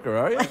New Yorker,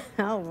 are you?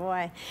 Oh,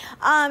 boy.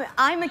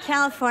 I'm a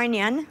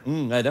Californian.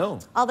 I know.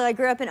 Although I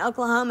grew up in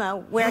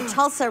Oklahoma, where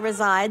Tulsa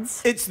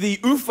resides. It's the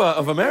UFA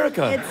of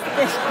America.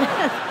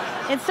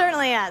 It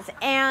certainly is.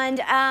 And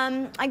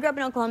I grew up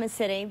in Oklahoma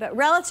City, but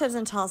relatives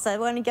in Tulsa. I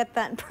want to get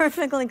that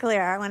perfectly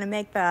clear. I want to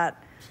make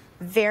that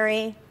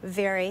very,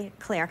 very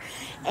clear.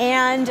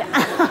 And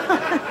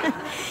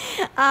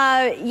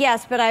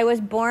yes, but I was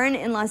born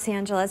in Los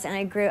Angeles, and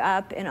I grew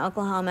up in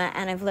Oklahoma,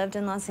 and I've lived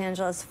in Los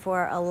Angeles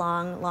for a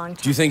long, long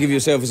time. Do you think of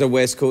yourself as a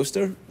West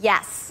Coaster?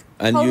 Yes.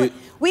 And totally.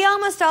 We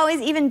almost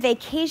always even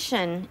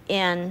vacation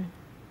in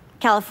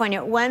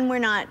California when we're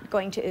not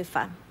going to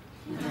UFA.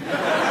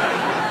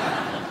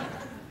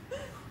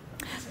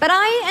 But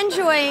I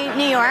enjoy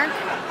New York.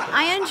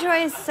 I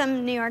enjoy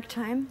some New York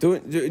time. You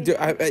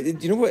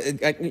know what?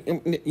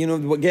 You know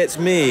what gets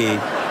me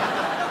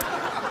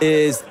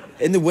is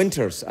in the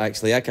winters.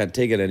 Actually, I can't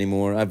take it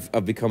anymore.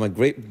 I've become a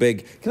great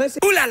big. Can I say?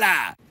 Ooh la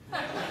la!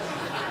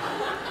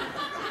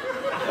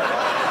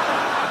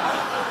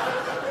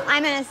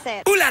 I'm gonna say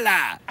it. Ooh la la!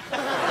 I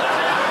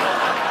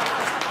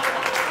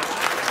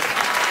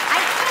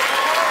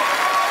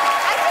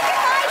think if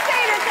I say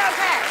it, it's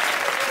okay.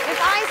 If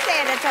I say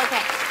it, it's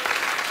okay.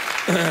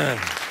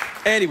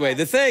 Anyway,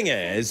 the thing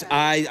is,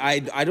 I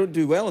don't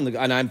do well in the...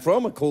 And I'm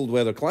from a cold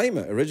weather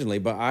climate originally,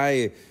 but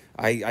I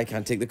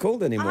can't take the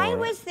cold anymore. I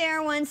was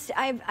there once.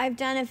 I've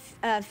done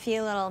a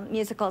few little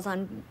musicals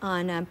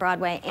on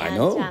Broadway. And, I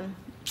know.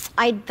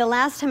 The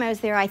last time I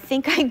was there, I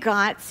think I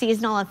got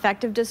seasonal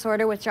affective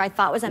disorder, which I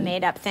thought was a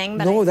made-up thing.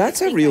 But no,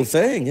 that's a real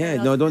thing.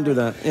 Yeah, no, don't do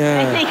that.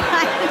 Yeah.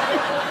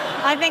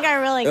 I think I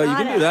really got it. Oh, you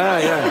can do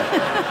that,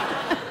 yeah.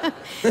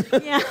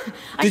 Yeah.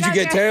 Did you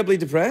get terribly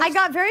depressed? I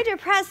got very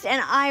depressed,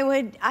 and I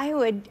would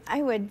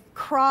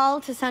crawl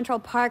to Central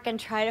Park and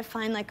try to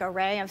find like a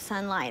ray of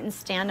sunlight and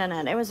stand in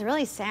it. It was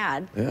really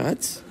sad. Yeah,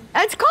 it's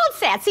called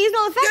sad.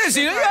 Seasonal affective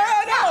disorder.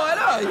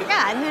 I know.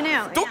 Yeah, who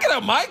knew? Don't get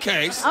on my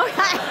case.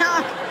 Okay.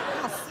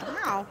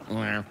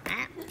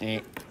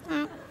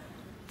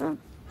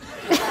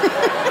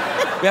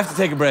 We have to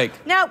take a break.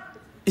 Nope.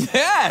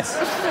 Yes.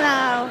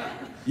 No.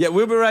 Yeah,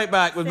 we'll be right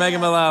back with Megan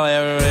Mullally,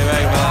 everybody.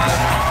 Megan Mullally.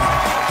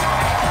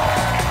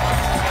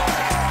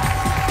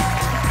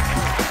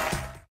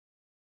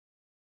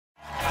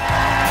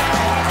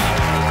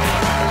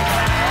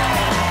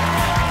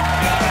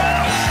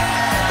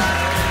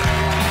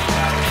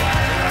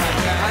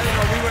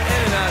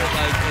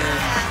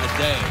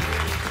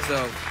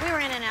 We were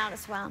in and out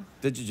as well.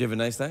 Did you have a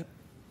nice time?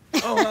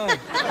 Oh, wow.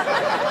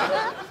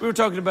 We were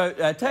talking about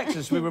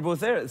Texas. We were both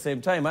there at the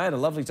same time. I had a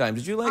lovely time.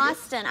 Did you like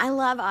Austin. I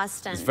love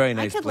Austin. It's a very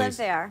nice I could place. live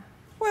there.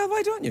 Well,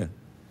 why don't you?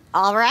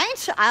 All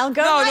right, I'll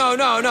go.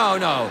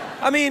 No.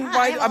 I mean,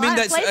 why? I mean,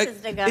 that's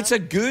places to go. It's a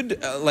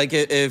good like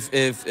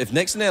if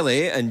Nick's in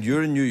LA and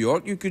you're in New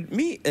York, you could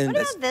meet. And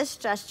what about this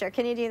gesture?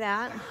 Can you do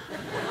that?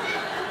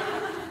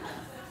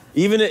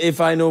 Even if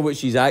I know what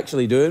she's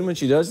actually doing when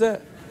she does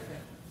that.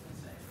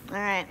 All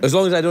right. As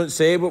long as I don't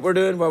say what we're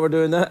doing while we're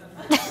doing that.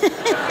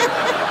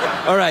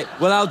 All right.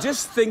 Well, I'll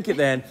just think it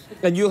then,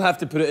 and you'll have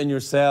to put it in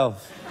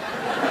yourself. It's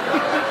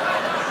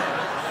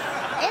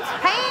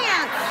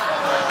pants.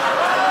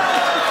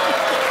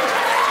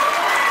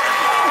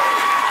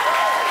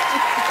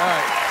 All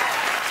right.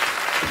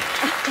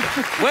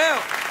 Well.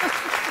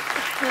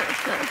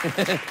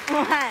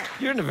 What?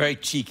 You're in a very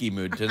cheeky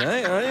mood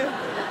tonight, aren't you?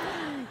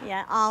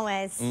 Yeah,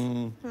 always.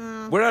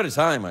 We're out of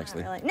time,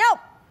 actually. Really. Nope.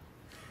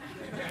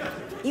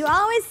 You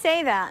always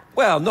say that.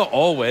 Well, not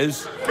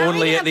always.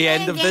 Only at the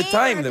end of the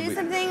time that we do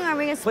something. Are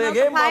we gonna play a smoke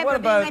game. a pipe What or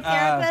be about my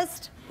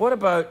therapist? what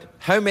about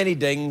how many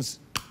dings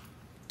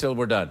till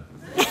we're done?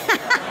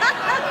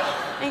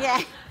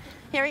 Okay.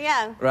 Here we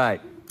go.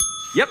 Right.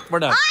 Yep, we're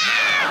done.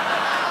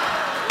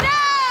 No,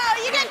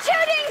 you get 2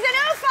 dings in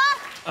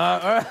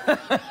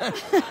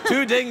UFA.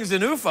 2 dings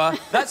in UFA.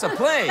 That's a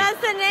play. That's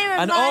the name of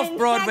an my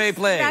off-Broadway next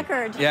play.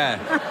 record.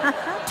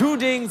 Yeah. 2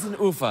 dings in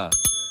UFA.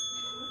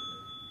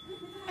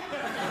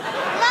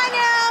 Bye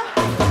now.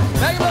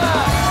 Thank you.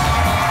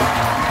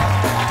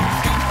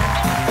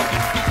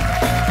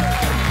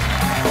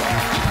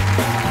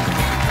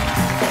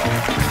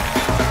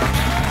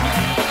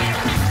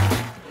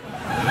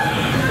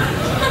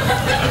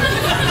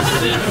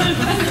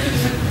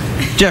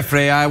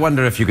 Jeffrey, I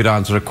wonder if you could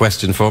answer a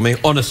question for me,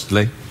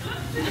 honestly.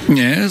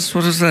 Yes,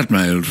 what is that,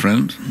 my old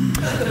friend?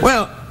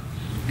 Well,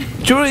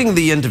 during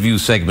the interview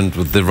segment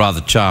with the rather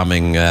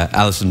charming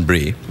Alison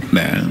Brie,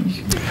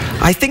 Yes.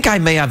 I think I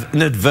may have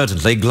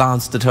inadvertently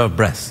glanced at her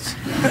breasts.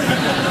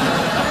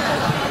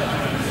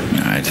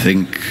 I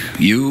think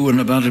you and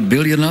about 1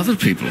 billion other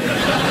people.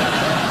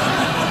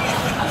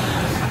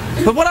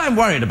 But what I'm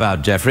worried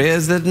about, Jeffrey,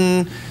 is that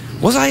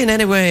was I in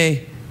any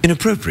way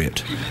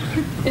inappropriate?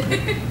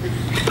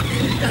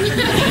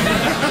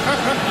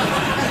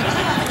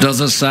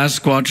 Does a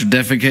Sasquatch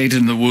defecate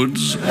in the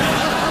woods?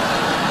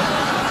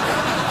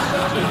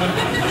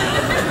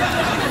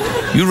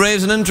 You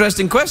raise an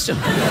interesting question.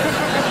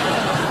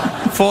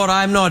 For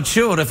I'm not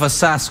sure if a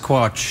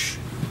Sasquatch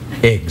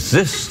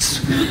exists.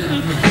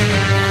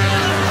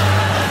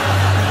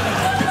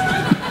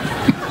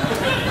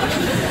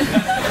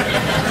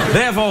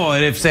 Therefore,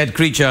 if said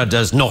creature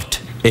does not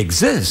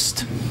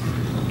exist,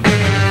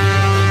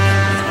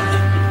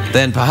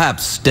 then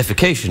perhaps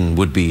defecation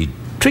would be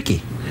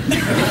tricky.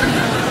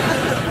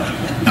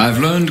 I've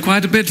learned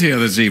quite a bit here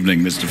this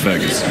evening, Mr.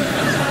 Ferguson.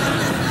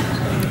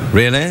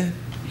 Really?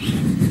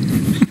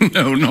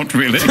 No, not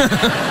really.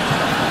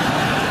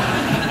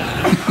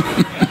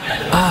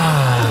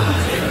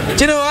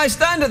 Do you know, I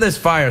stand at this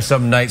fire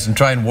some nights and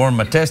try and warm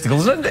my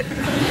testicles, and they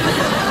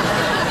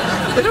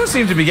don't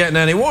seem to be getting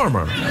any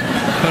warmer.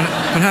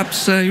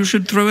 Perhaps you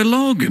should throw a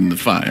log in the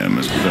fire,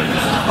 Mr.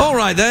 Ferguson. All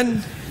right,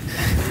 then.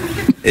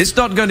 It's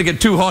not going to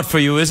get too hot for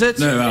you, is it?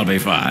 No, I'll be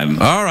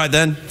fine. All right,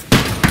 then.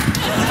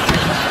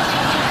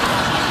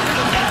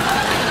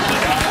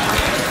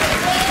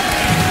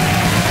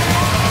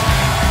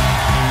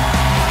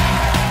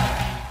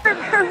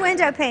 Her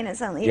window pane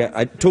is only.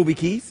 Yeah, Toby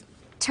Keith.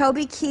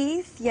 Toby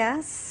Keith,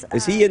 yes.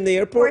 Is he in the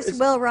airport? Of course,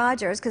 Will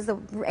Rogers, because the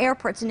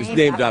airport's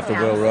named, after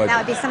Will Rogers. That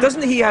would be something.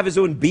 Doesn't he have his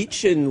own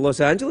beach in Los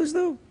Angeles,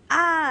 though?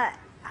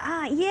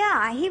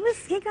 Yeah, he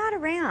got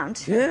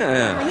around.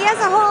 Yeah. He has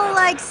a whole,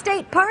 like,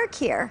 state park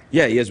here.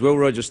 Yeah, he has Will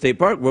Rogers State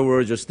Park, Will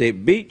Rogers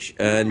State Beach,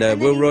 and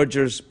Will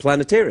Rogers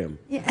Planetarium.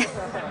 Yeah.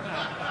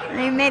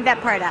 I made that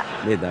part up.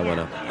 Made that one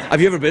up. Yeah. Have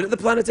you ever been at the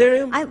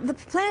planetarium? The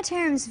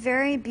planetarium's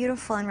very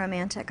beautiful and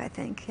romantic, I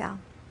think, yeah.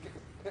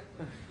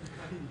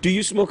 Do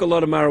you smoke a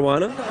lot of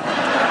marijuana?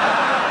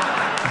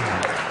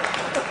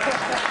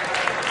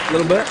 A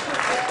little bit?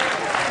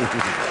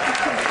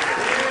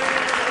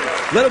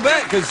 A little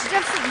bit, because...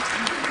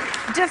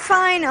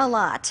 Define a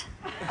lot.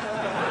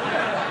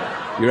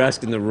 You're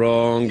asking the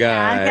wrong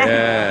guy.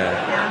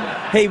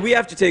 Yeah. Hey, we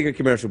have to take a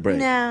commercial break.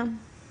 No.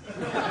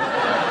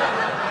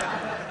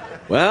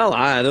 Well,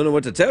 I don't know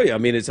what to tell you. I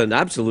mean, it's an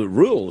absolute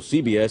rule.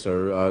 CBS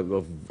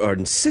are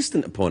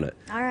insistent upon it.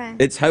 All right.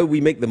 It's how we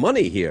make the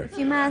money here.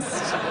 You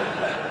must.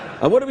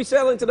 And what are we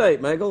selling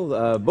tonight,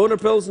 Michael? Boner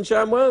pills and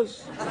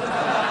ShamWows?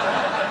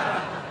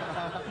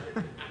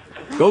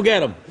 Go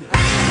get them.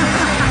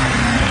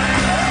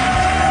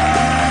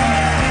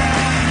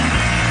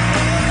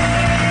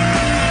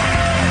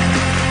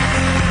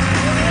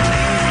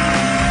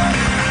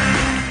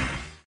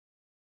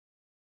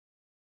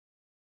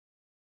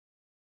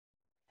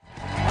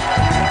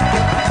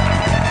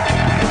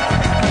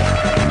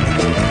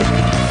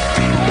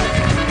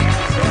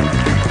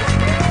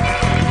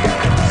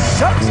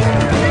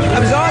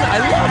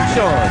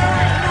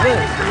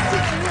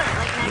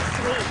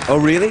 Oh,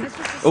 really?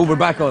 Oh, we're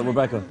back on,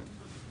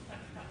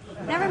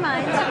 Never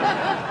mind.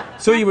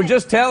 So you were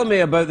just telling me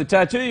about the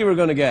tattoo you were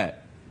going to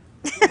get.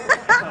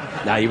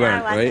 Nah, you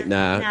weren't, right?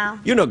 Nah. No.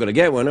 You're not going to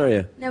get one, are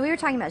you? No, we were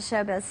talking about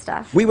showbiz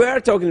stuff.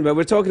 We're talking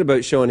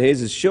about Sean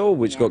Hayes' show,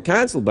 which got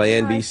cancelled by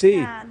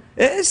NBC. Sad.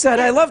 It is sad.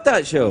 I love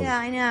that show. Yeah,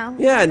 I know.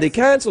 Yeah, and they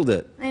cancelled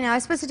it. I know. I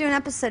was supposed to do an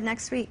episode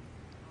next week.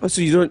 Oh, so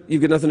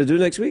you've got nothing to do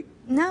next week?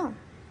 No.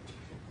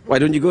 Why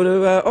don't you go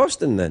to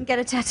Austin then? Get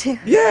a tattoo.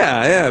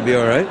 Yeah, it'd be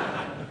all right.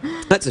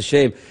 That's a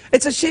shame.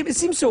 It's a shame. It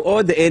seems so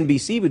odd that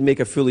NBC would make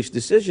a foolish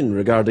decision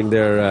regarding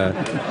their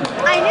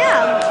I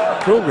know.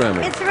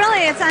 programming.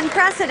 It's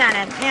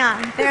unprecedented.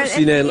 Yeah.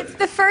 It's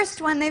the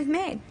first one they've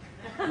made.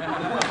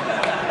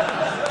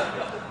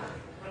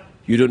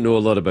 You don't know a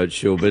lot about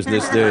show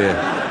business, do you?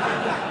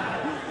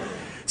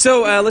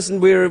 So, listen,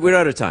 we're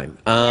out of time.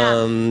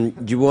 Do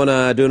you want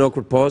to do an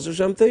awkward pause or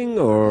something,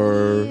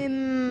 or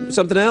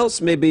something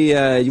else? Maybe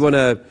you want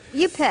to.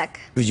 You pick.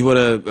 You want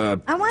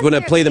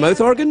to play the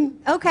mouth organ?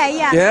 Okay,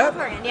 yeah. Yeah? Mouth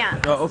organ,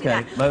 yeah. Oh,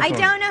 okay. I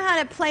don't know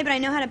how to play, but I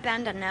know how to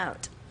bend a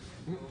note.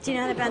 Do you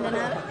know how to bend a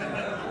note?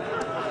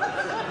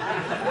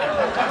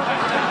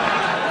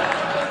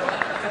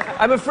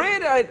 I'm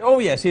afraid oh,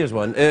 yes, here's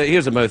one.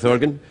 Here's a mouth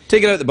organ.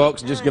 Take it out the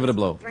box and just give it a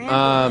blow.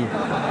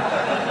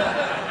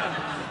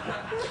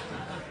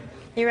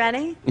 You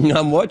ready?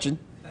 I'm watching.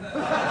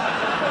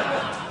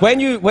 When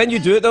you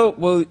do it, though,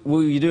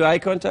 will you do eye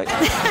contact?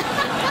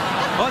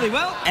 Oh, they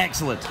will?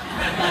 Excellent.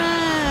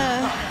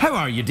 How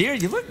are you, dear?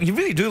 You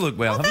really do look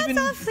well. Oh, that's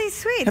awfully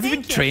sweet. Have you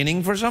been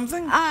training for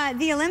something?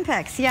 The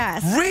Olympics,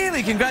 yes.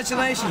 Really?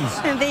 Congratulations.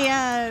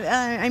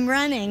 I'm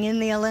running in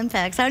the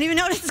Olympics. I don't even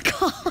know what it's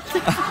called.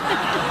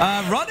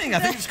 Running. I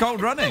think it's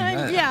called running.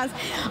 Yes.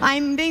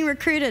 I'm being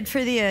recruited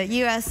for the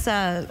U.S.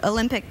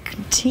 Olympic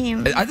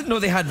team. I didn't know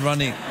they had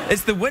running.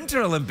 It's the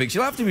Winter Olympics.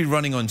 You'll have to be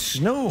running on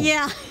snow.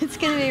 Yeah, it's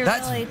going to be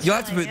really You'll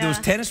have to put those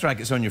tennis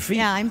rackets on your feet.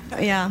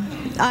 Yeah,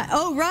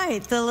 oh,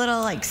 right. The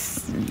little,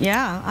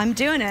 I'm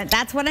doing it.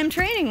 That's what I'm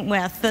training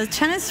with, the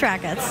tennis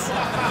rackets.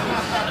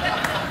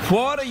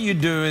 What are you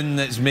doing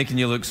that's making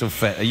you look so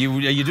fit? Are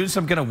you doing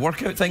some kind of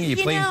workout thing? Are you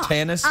playing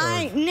tennis?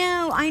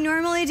 No, I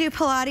normally do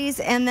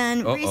Pilates, and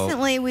then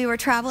recently we were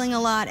traveling a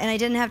lot, and I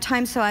didn't have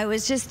time, so I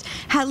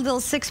had little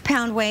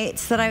 6-pound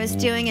weights that I was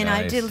doing, and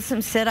I did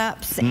some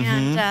sit-ups,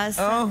 and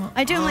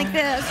I do them like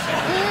this.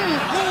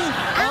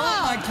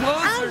 My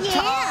clothes are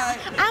tight.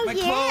 My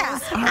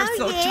clothes are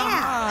so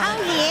tight. Oh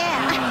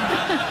yeah.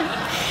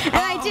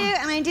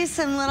 And I do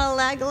some little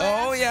leg lifts.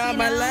 Oh yeah,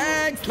 my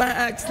legs.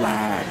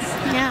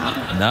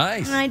 Yeah.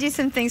 Nice. And I do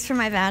some things for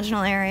my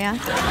vaginal area.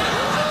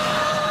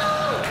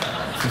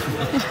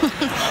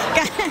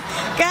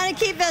 Gotta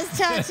keep those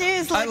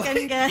tattoos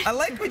looking good. I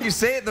like when you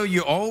say it, though.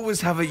 You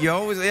always have it. You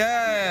always,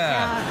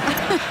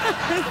 yeah.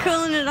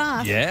 Cooling it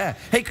off. Yeah.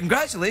 Hey,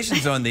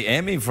 congratulations on the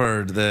Emmy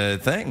for the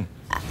thing.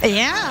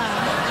 Yeah.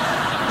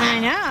 I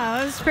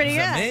know. It was pretty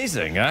good.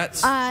 Amazing.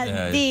 That's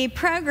the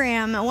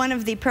program, one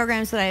of the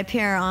programs that I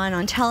appear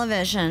on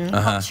television,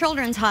 called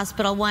Children's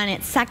Hospital, won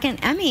its second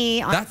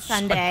Emmy on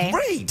Sunday.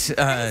 Great.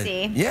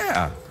 Crazy.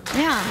 Yeah.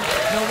 Yeah.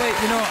 No, wait,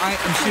 you know,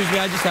 excuse me,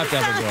 I just have to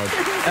have a word.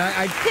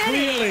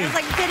 Pity. It was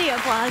like pity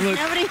applause. Look,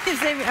 Nobody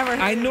has ever heard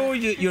I know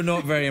you're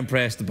not very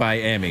impressed by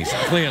Emmys,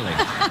 clearly.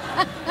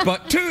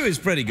 But 2 is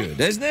pretty good,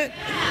 isn't it?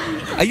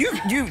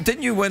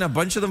 Didn't you win a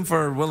bunch of them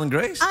for Will and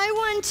Grace? I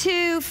won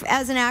 2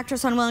 as an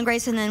actress on Will and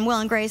Grace, and then Will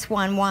and Grace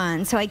won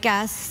 1. So I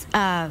guess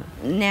now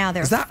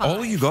there's 5. Is that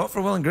all you got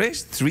for Will and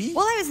Grace? 3?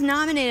 Well, I was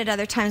nominated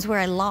other times where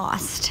I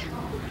lost.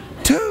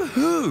 To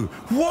who?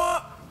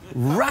 What?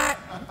 Rat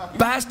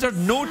bastard,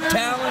 no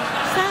talent.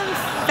 Some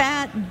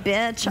fat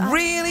bitch.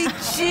 Really?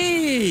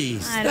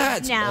 Jeez.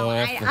 That's awful.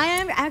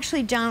 I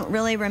actually don't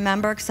really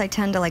remember because I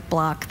tend to like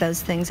block those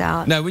things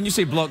out. Now, when you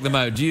say block them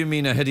out, do you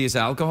mean a hideous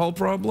alcohol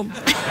problem?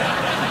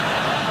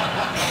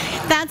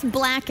 That's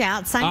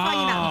blackouts. I'm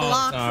talking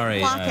about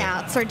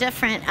blockouts are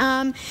different.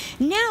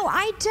 No,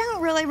 I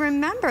don't really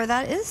remember.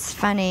 That is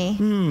funny.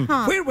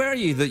 Huh. Where were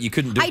you that you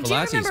couldn't do Pilates?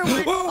 I do remember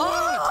when,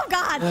 oh,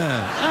 God.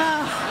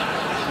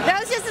 That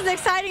was just as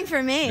exciting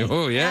for me.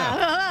 Oh,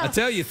 yeah. I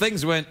tell you,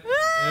 things went...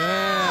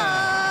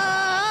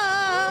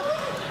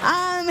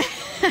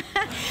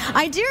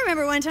 I do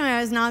remember one time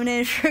I was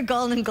nominated for a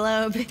Golden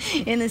Globe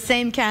in the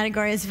same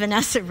category as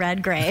Vanessa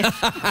Redgrave.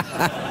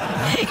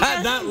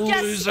 That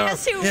loser.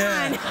 Guess who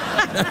won?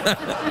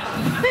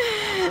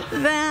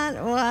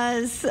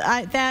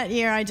 That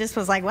year I just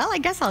was like, well, I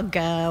guess I'll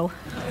go.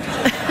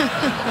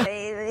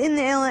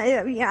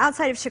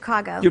 Outside of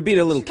Chicago. You're being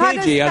a little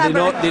cagey. Are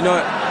they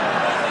not?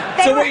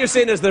 So what you're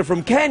saying is they're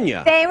from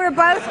Kenya? They were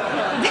both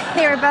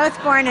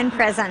born in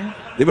prison.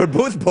 They were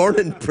both born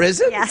in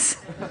prison? Yes.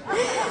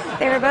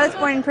 They were both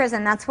born in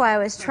prison. That's why I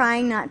was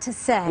trying not to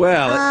say.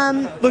 Well,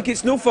 look,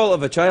 it's no fault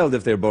of a child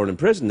if they're born in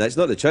prison. That's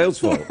not the child's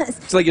fault. Yes.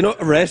 It's like you're not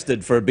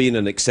arrested for being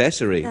an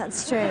accessory.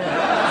 That's true.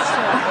 That's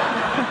true.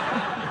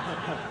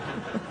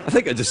 I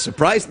think I just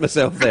surprised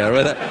myself there.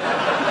 I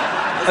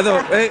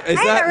thought, hey, is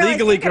that really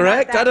legally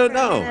correct? I don't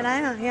know.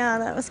 Yeah,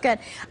 that was good.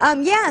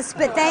 Yes,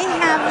 but they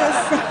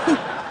have this...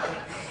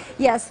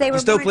 Yes, they were.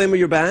 You still playing with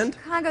your band?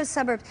 Chicago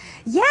suburbs.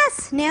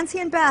 Yes, Nancy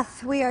and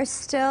Beth. We are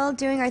still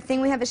doing our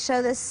thing. We have a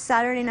show this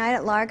Saturday night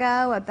at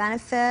Largo, a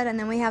benefit, and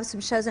then we have some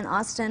shows in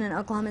Austin and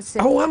Oklahoma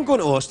City. Oh, I'm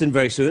going to Austin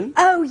very soon.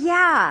 Oh,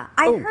 yeah.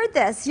 I heard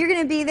this. You're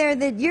going to be there.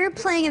 You're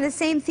playing in the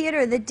same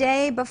theater the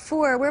day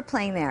before we're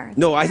playing there.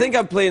 No, I think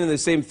I'm playing in the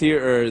same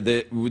theater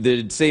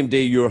the same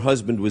day your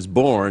husband was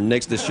born,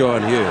 next to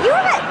Sean Hughes.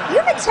 You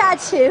have a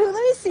tattoo. Let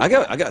me see. I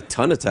got a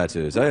ton of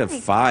tattoos. I have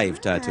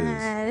 5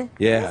 tattoos.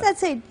 Yeah. What does that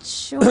say?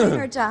 Join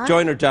or die?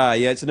 Join or die.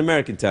 Yeah, it's an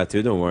American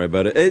tattoo. Don't worry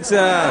about it. It's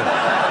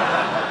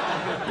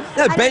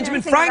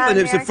Benjamin Franklin.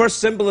 It was the first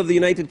symbol of the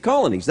United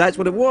Colonies. That's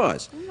what it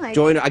was. Oh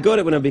Join. I got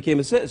it when I became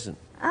a citizen.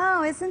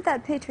 Oh, isn't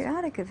that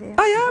patriotic of you?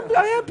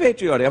 I am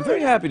patriotic. I'm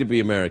very happy to be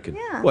American.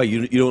 Yeah. Why,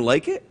 you don't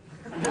like it?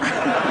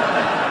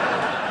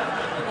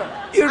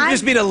 You're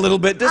just being a little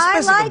bit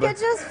dismissive. I like it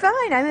just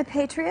fine. I'm a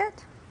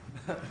patriot.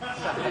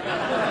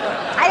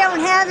 I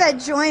don't have a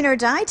join or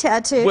die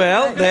tattoo.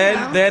 Well,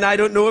 then I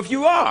don't know if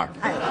you are.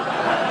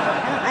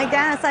 I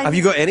guess. Have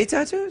you got any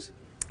tattoos?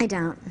 I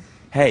don't.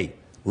 Hey,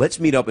 let's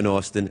meet up in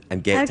Austin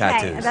and get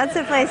tattoos. Okay, that's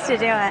the place to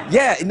do it.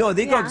 Yeah, no,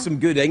 they got some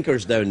good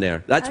inkers down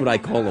there. That's what I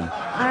call them.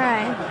 All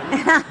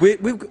right.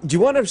 Do you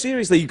want to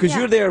seriously? Because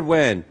you're there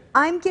when?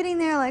 I'm getting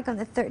there like on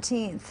the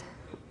 13th.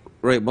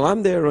 Right. Well,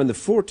 I'm there on the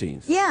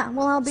 14th. Yeah.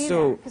 Well, I'll be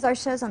there because our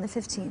show's on the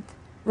 15th.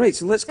 Right.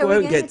 So let's go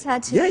out and get a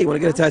tattoo. Yeah. You want to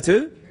get a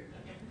tattoo?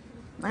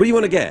 What do you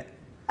want to get?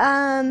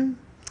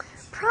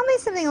 Probably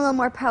something a little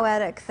more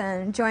poetic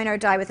than join or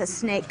die with a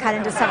snake cut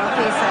into several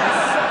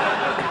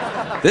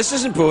pieces. This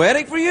isn't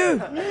poetic for you?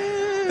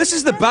 This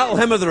is the Battle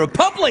Hymn of the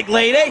Republic,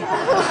 lady!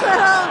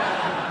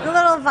 A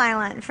little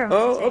violent for me.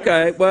 Oh,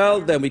 okay. Well,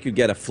 then we could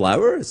get a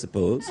flower, I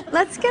suppose.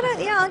 Let's get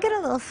I'll get a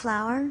little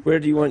flower. Where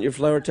do you want your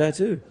flower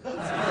tattoo?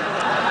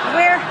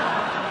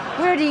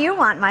 Where do you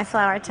want my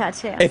flower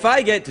tattoo? If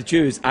I get to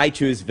choose, I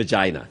choose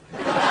vagina.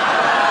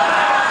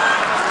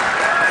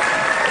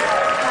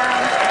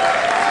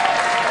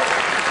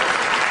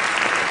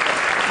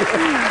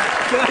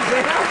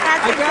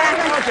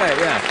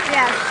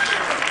 Yes.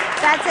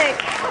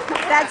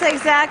 That's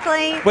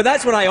exactly. But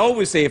that's what I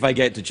always say if I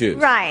get to choose.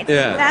 Right.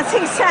 Yeah. That's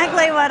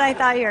exactly what I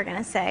thought you were going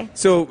to say.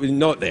 So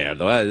not there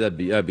though.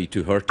 That'd be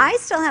too hurting. I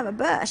still have a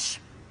bush.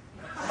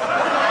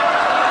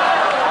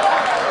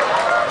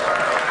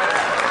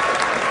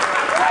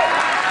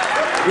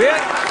 Yeah.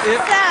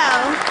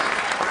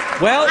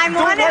 Well, I'm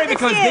don't worry the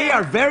because few. they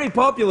are very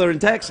popular in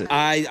Texas.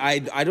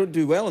 I don't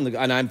do well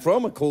and I'm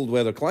from a cold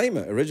weather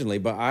climate originally,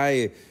 but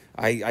I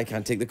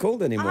can't take the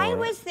cold anymore. I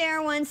was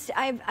there once.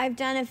 I've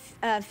done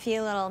a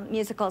few little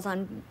musicals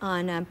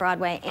on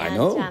Broadway, and I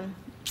know.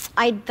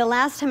 the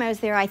last time I was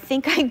there, I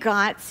think I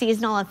got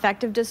seasonal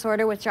affective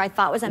disorder, which I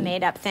thought was a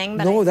made-up thing.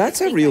 But No,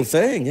 that's a real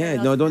thing.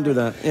 Yeah, no, don't do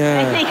that.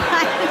 Yeah.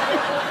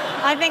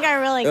 I think I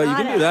really got it. You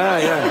can do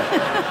that,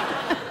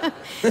 yeah.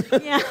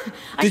 Yeah.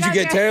 Did you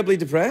get terribly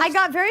depressed? I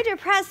got very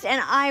depressed,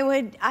 and I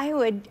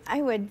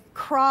would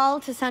crawl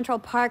to Central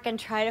Park and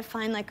try to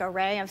find like a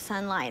ray of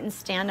sunlight and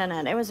stand in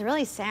it. It was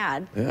really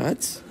sad. Yeah,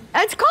 It's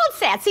called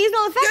sad.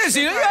 Seasonal affective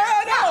disorder.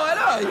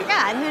 I know.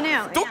 Yeah, who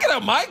knew? Don't get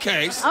out my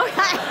case.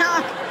 Okay.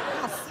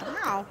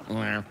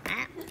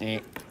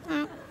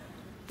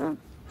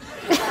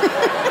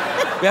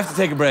 We have to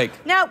take a break.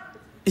 Nope.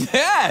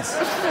 Yes!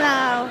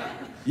 No.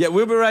 Yeah,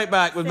 we'll be right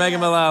back with Megan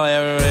Mullally,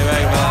 everybody.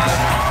 Megan Mullally.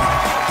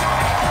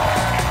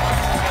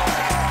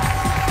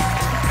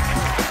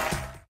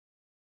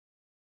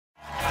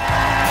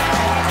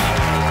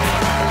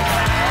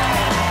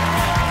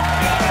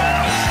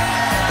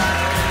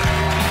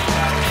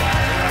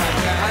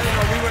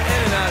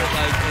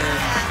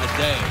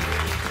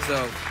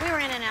 We were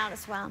in and out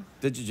as well.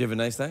 Did you have a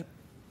nice time?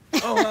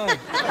 Oh,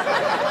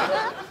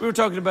 wow. We were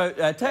talking about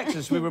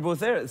Texas. We were both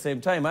there at the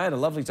same time. I had a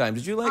lovely time.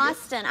 Did you like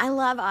Austin. I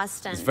love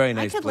Austin. It's a very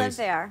nice I could place. live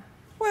there.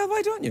 Well,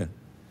 why don't you?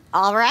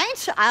 All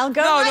right, I'll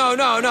go.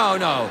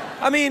 No.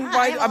 I mean,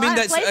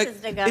 that's.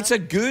 It's a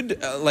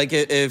good like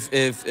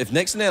if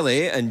Nick's in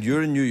LA and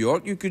you're in New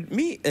York, you could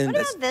meet. And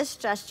what about this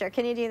gesture?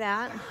 Can you do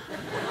that?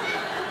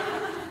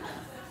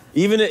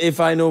 Even if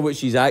I know what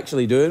she's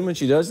actually doing when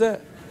she does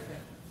that.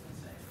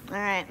 All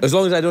right. As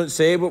long as I don't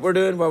say what we're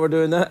doing while we're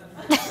doing that.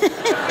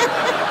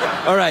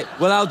 All right.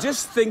 Well, I'll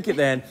just think it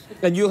then,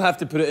 and you'll have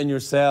to put it in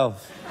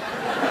yourself. It's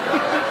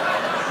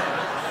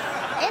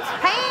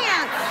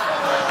pants.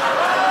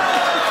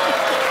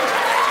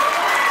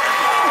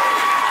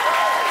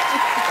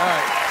 All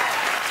right.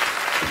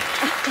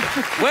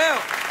 Well.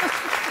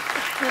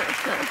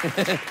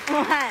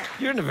 What?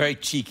 You're in a very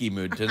cheeky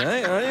mood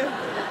tonight, aren't you?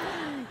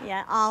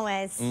 Yeah,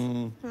 always.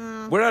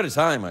 We're out of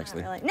time,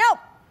 actually. Really. Nope.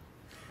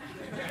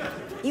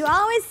 You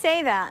always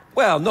say that.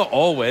 Well, not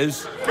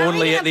always.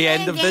 Only at the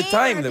end of the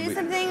time that we do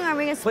something. Are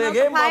we gonna play a smoke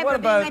game. a pipe What or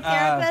be about my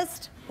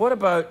therapist? what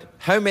about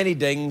how many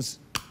dings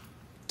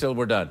till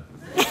we're done?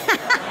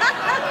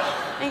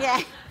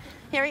 Okay.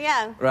 Here we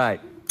go.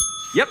 Right.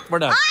 Yep, we're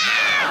done.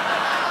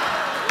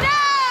 No,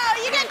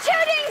 you get 2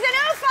 dings and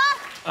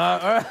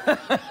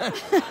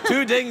oofa.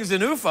 2 dings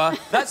and oofa.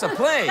 That's a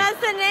play. That's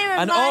the name of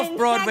an my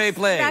off-Broadway next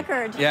play.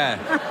 record.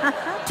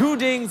 Yeah. 2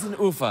 dings and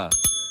oofa.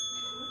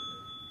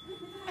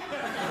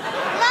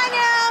 Bye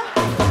now.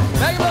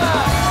 Megan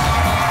Mullally.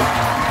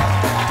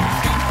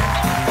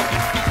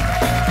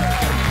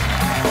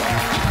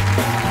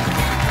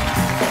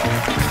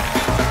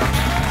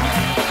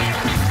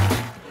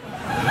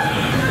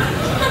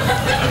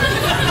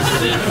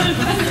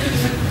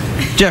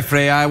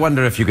 Jeffrey, I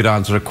wonder if you could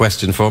answer a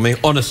question for me,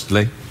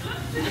 honestly.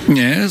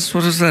 Yes,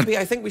 what is that?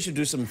 I think we should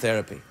do some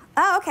therapy.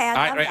 Oh, okay.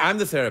 I'd love that. I'm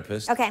the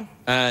therapist. Okay.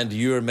 And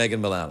you're Megan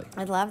Mullally.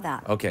 I'd love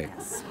that. Okay.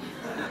 Yes.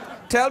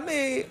 Tell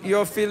me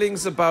your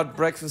feelings about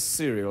breakfast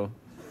cereal.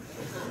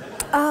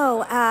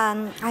 Oh,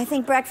 I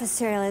think breakfast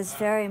cereal is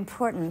very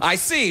important. I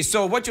see.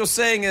 So what you're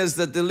saying is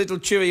that the little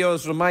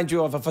Cheerios remind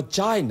you of a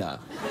vagina.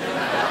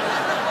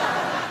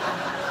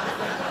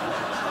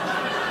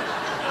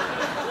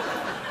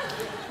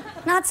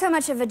 Not so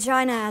much a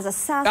vagina as a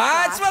Sasquatch.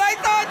 That's what I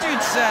thought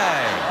you'd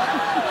say.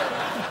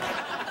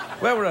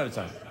 Well, we're out of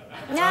time.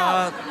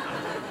 No,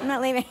 I'm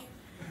not leaving.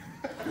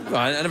 Well,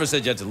 I never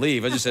said you had to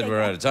leave. I just said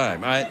we're out of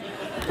time. All right.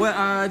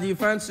 Well, do you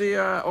fancy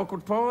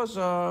awkward pause?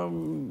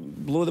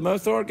 Blow the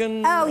mouth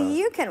organ? Oh,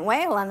 you can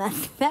wail on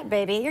that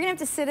baby. You're gonna have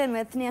to sit in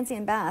with Nancy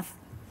and Beth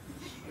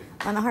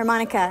on the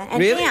harmonica and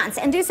Really? dance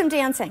and do some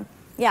dancing.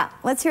 Yeah,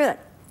 let's hear it.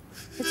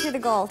 Let's hear the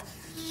gold.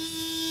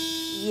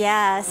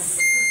 Yes.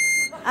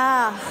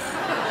 Ah.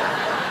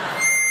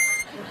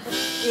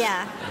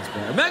 Yeah.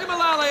 Megan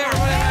Mullally,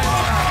 everybody.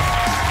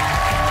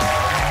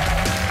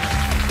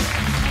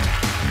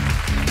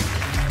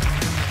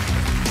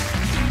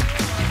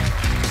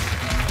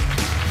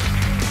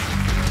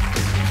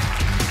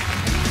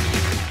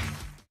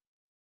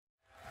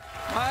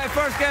 My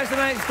first guest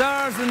tonight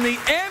stars in the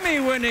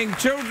Emmy-winning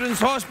Children's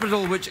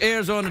Hospital, which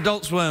airs on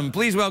Adult Swim.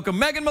 Please welcome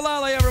Megan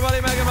Mullally, everybody.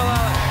 Megan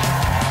Mullally.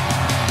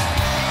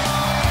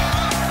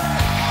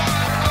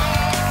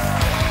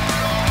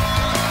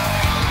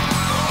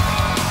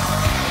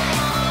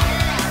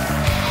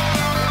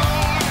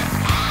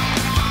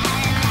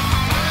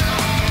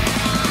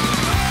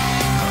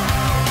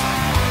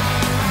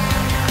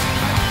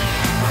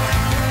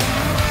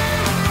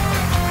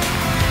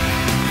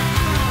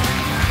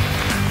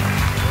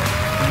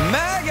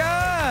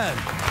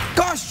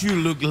 You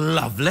look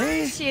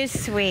lovely.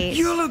 She's sweet.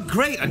 You look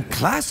great and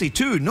classy,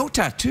 too. No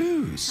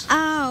tattoos.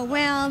 Oh,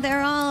 well,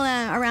 they're all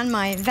around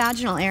my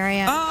vaginal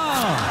area.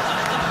 Oh.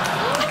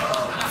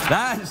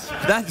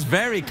 That's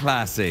very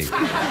classy.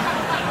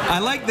 I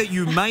like that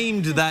you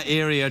mimed that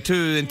area,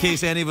 too, in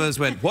case any of us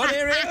went, what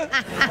area?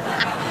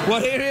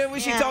 What area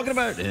was she talking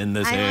about? In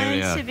this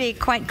area. I wanted to be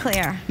quite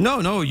clear.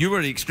 No, you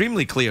were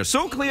extremely clear.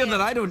 So clear that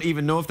I don't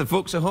even know if the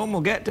folks at home will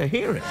get to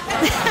hear it.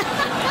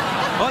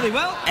 Oh, they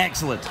will?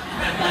 Excellent.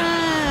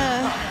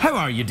 How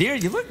are you, dear?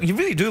 You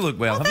really do look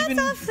well. Well, that's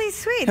awfully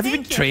sweet. Have you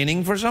been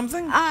training for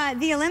something?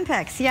 The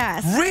Olympics,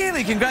 yes.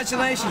 Really?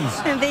 Congratulations.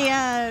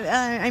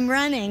 I'm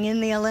running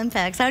in the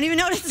Olympics. I don't even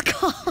know what it's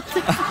called.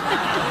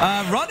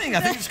 Running.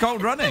 I think it's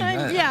called running.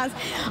 Yes.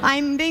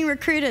 I'm being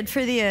recruited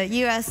for the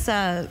U.S.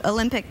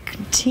 Olympic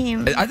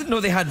team. I didn't know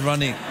they had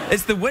running.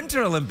 It's the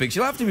Winter Olympics.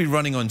 You'll have to be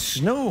running on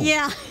snow.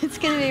 Yeah, it's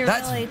going to be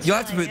really chilly. You'll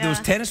have to put those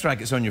tennis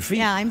rackets on your feet.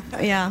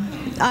 Yeah,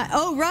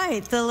 oh,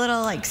 right. The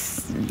little, like,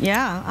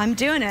 yeah, I'm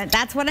doing it.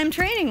 That's what I'm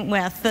training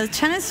with, the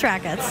tennis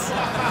rackets.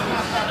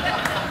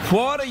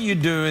 What are you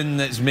doing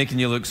that's making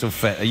you look so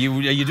fit? Are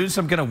you doing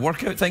some kind of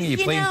workout thing? Are you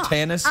playing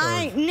tennis?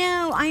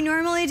 No, I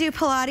normally do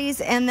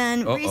Pilates, and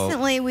then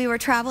recently we were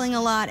traveling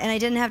a lot, and I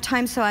didn't have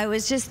time, so I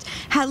was just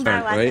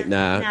Right,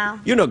 nah.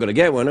 You're not going to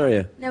get one, are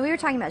you? No, we were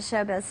talking about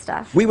showbiz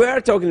stuff.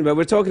 We're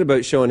talking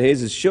about Sean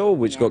Hayes' show,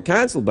 which got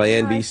cancelled by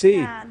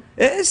NBC.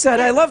 It is sad.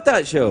 I love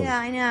that show. Yeah,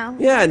 I know.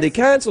 Yeah, and they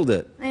cancelled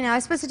it. I know. I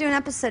was supposed to do an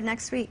episode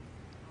next week.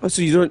 Oh,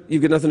 so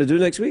you've got nothing to do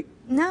next week?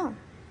 No.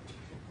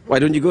 Why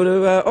don't you go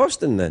to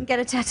Austin then? Get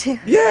a tattoo.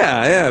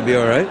 Yeah, it'll be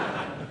all right.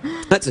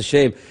 That's a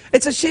shame.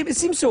 It's a shame. It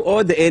seems so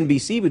odd that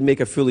NBC would make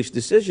a foolish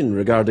decision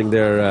regarding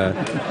their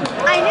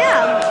I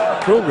know.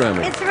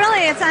 programming. It's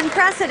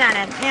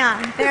unprecedented.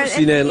 Yeah.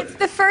 It's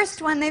the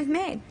first one they've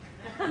made.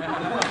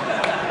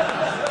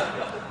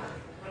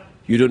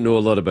 You don't know a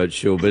lot about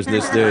show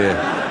business, do you?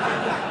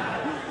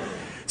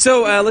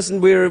 So,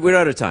 listen, we're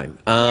out of time.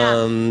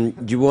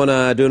 Do you want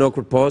to do an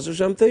awkward pause or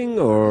something,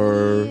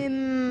 or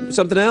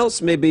something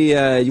else? Maybe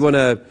you want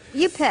to.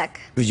 You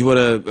pick. Do you want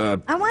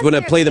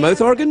to play the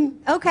mouth organ?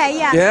 Okay,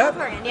 yeah. Yeah. Mouth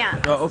organ,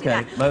 yeah. Oh,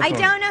 okay. I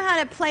don't know how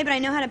to play, but I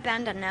know how to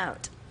bend a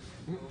note.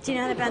 Do you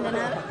know how to bend a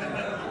note?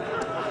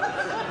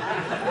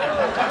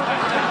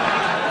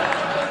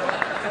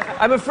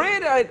 I'm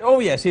afraid oh,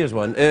 yes, here's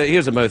one.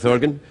 Here's a mouth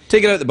organ.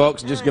 Take it out of the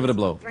box and just give it a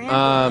blow.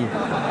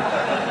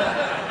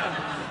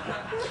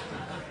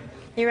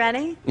 You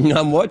ready?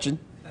 I'm watching.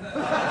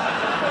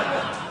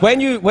 When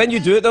you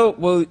do it, though,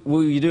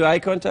 will you do eye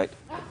contact?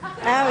 Oh,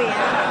 yeah.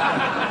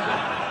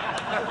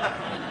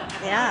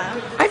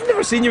 Yeah. I've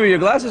never seen you with your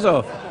glasses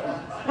off.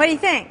 What do you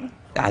think?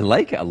 I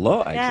like it a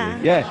lot,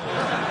 actually. Yeah.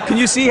 Can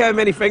you see how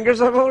many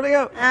fingers I'm holding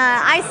up?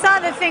 I saw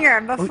the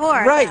finger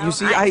before. Right, so you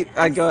see,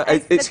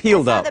 it's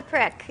healed up. I saw the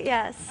prick,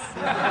 yes.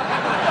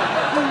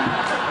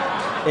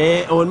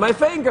 On my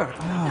finger.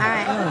 All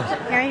right,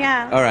 here we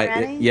go. All right,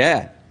 ready?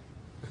 Yeah.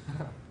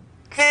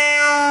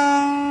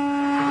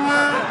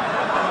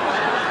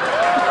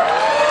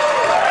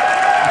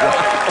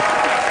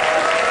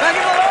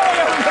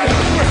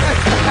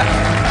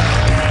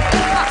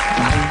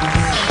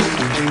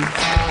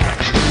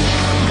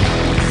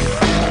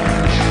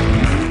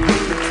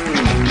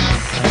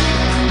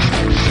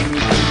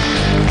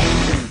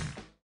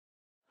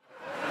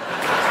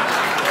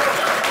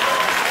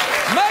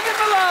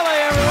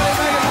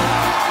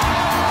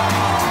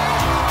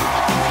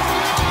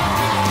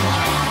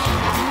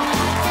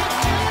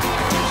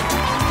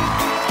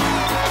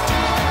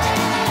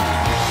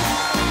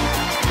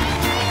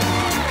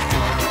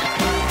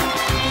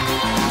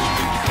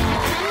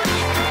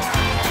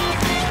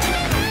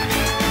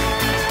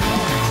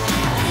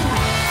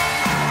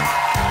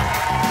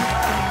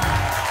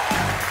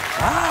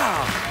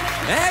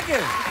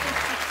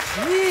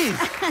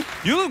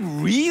 You look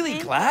really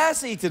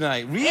classy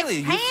tonight, really.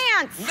 It's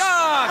pants.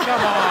 Oh,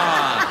 come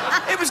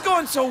on. It was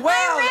going so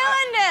well. I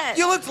ruined it.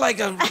 You looked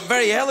like a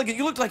very elegant,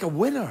 you looked like a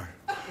winner.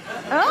 Oh,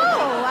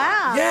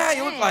 wow. Yeah,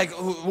 you looked like,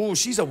 oh,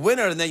 she's a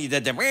winner, and then you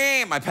did the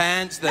my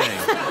pants thing.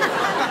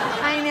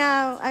 I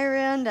know, I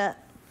ruined it.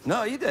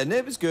 No, you didn't.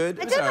 It was good.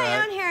 I did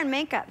my own hair and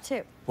makeup,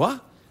 too. What?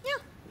 Yeah.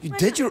 You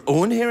did your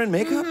own hair and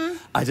makeup?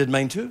 I did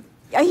mine, too.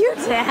 Are you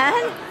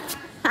dead?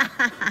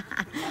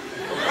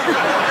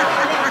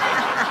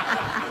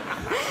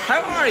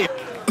 How are you?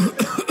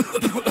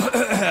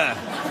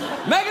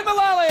 Megan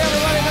Mullally,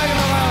 everybody, Megan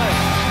Mullally.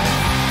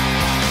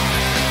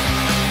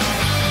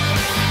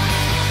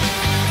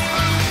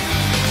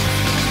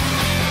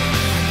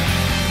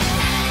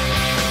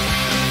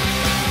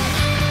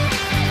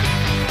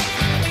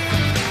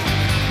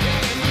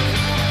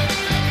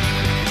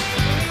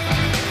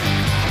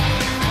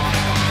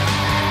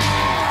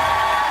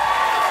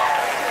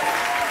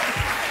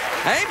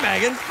 Hey,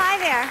 Megan. Hi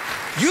there.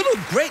 You look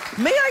great.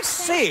 May I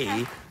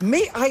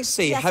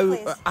say Yes, how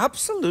please.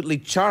 absolutely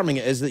charming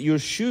it is that your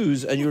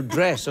shoes and your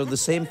dress are the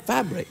same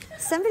fabric.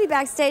 Somebody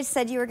backstage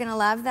said you were going to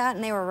love that,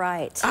 and they were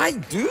right. I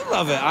do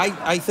love it.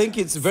 I think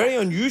it's very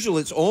unusual.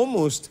 It's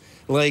almost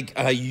like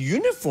a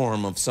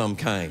uniform of some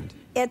kind.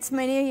 It's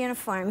my new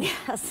uniform,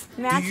 yes.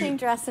 Matching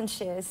dress and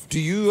shoes. Do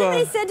you,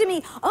 Somebody said to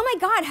me, oh my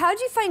God, how'd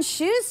you find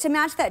shoes to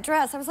match that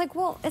dress? I was like,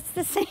 well, it's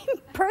the same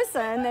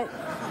person.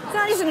 It's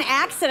not just an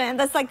accident.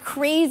 That's like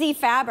crazy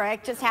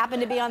fabric just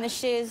happened to be on the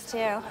shoes,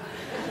 too.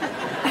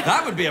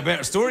 That would be a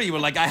better story. You were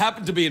like, I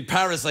happened to be in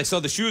Paris. I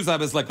saw the shoes. I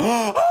was like,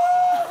 oh.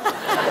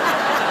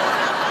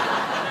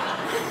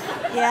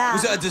 Yeah.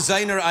 Was it a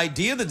designer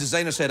idea? The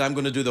designer said, I'm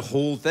going to do the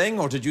whole thing?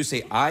 Or did you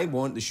say, I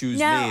want the shoes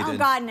made? Oh,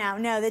 God, no.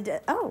 No,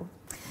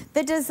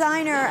 the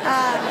designer...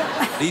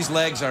 These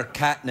legs are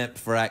catnip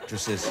for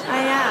actresses.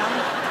 I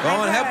know. Go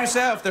on, help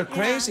yourself. They're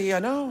crazy. I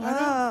know.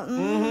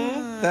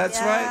 That's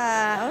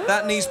right.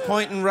 That knee's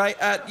pointing right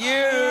at you.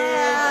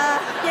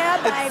 Yeah,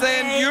 It's baby.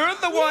 saying you're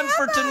the one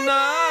for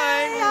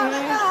tonight.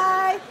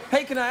 Yeah,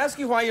 Hey, can I ask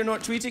you why you're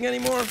not tweeting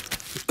anymore?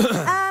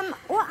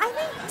 well, I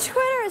think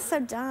Twitter is so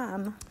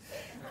dumb.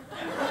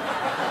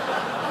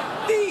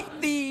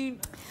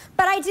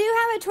 But I do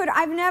have a Twitter.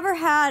 I've never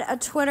had a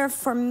Twitter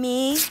for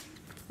me.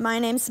 My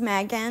name's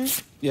Megan.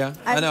 Yeah,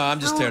 I know. I'm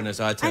just tearing this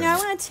out. I know. I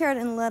want to tear it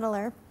in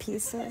littler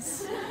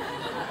pieces.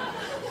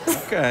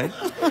 Okay.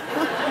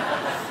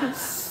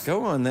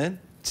 Go on then.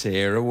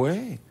 Tear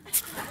away.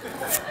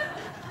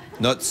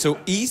 Not so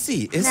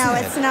easy, is it? No,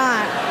 it's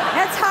not.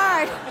 It's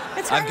hard.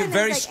 It's hard. I've got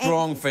very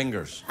strong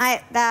fingers.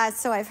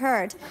 So I've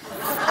heard.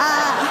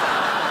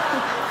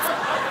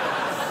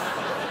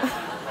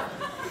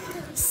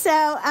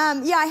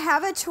 Yeah, I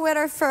have a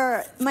Twitter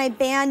for my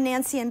band,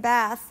 Nancy and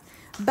Beth,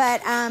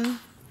 but, oh,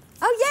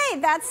 yay,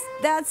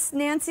 that's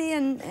Nancy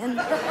and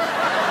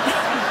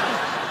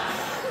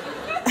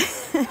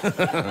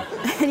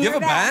You have a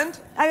band?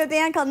 I have a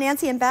band called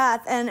Nancy and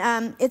Beth,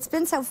 and it's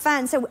been so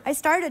fun. So I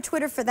started a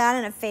Twitter for that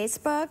and a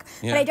Facebook,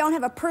 but I don't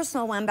have a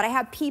personal one, but I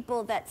have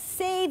people that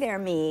say they're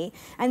me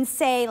and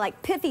say,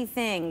 like, pithy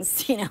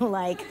things, you know,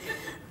 like...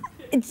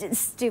 It's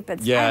just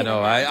stupid. Yeah,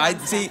 no, I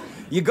see.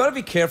 You got to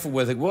be careful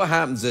with it. What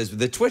happens is with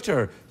the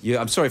Twitter.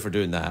 I'm sorry for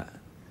doing that,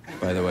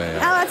 by the way. Oh,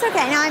 that's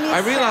okay. No, I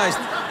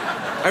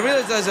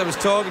realized as I was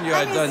talking to you,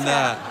 I'd done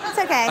that. That's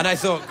okay. And I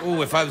thought,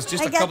 oh, if I was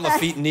just a couple of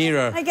feet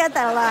nearer. I get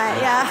that a lot.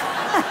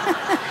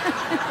 Yeah.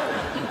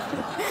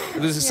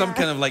 This is some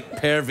kind of like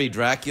pervy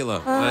Dracula.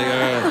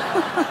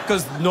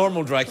 Because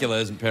normal Dracula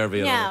isn't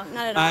pervy at all. No,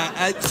 not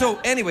at all. So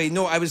anyway,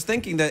 no, I was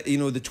thinking that, you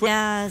know, the Twitter...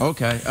 Yes.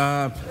 Okay,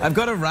 I've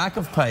got a rack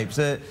of pipes.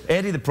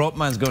 Eddie the prop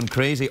man's going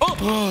crazy. Oh!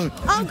 Oh,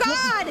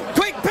 God!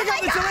 Quick, pick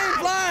up the Chilean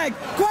flag!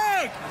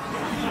 Quick!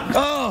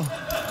 Oh,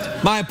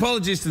 my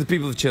apologies to the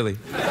people of Chile.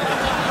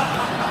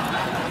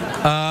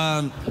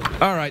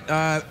 All right,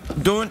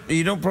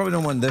 you probably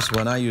don't want this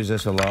one. I use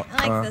this a lot.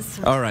 I like this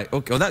one. All right,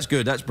 okay, well, that's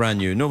good. That's brand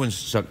new. No one's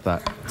sucked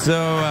that.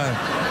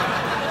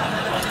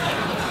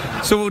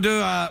 So we'll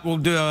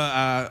do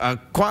a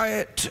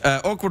quiet,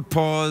 awkward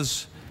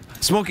pause,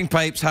 smoking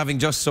pipes having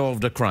just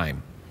solved a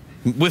crime,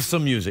 with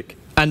some music,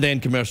 and then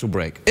commercial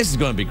break. This is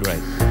going to be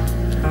great.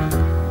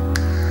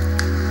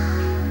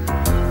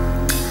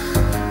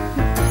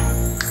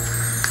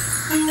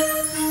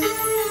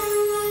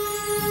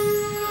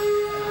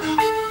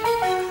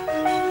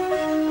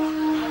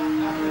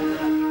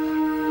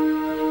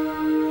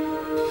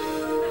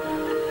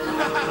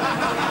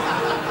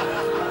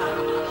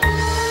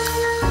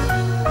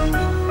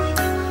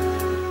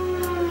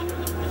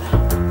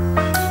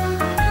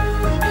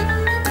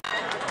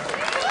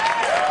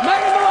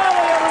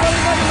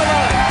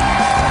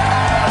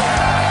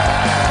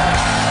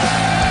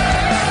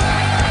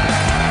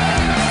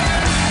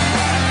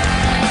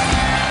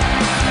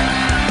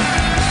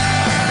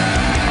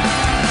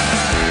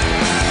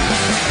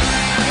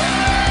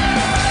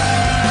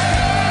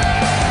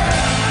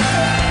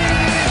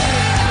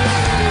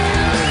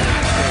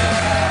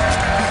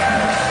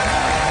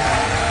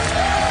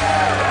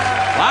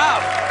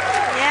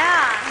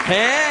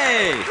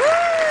 Hey!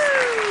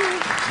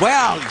 Woo!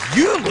 Well,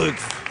 you look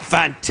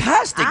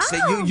fantastic. Oh.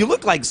 So you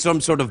look like some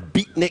sort of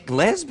beatnik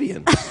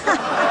lesbian.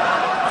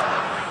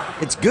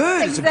 It's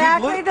good. It's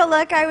Exactly a good the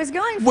look I was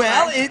going for.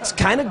 Well, it's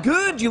kind of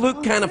good. You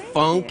look kind of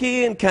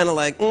funky and kind of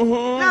like,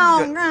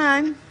 No, no.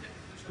 I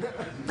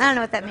don't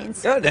know what that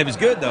means. Oh, that was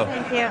good, though.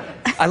 Thank you.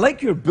 I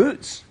like your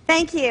boots.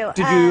 Thank you.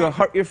 Did you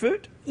hurt your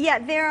foot? Yeah,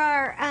 there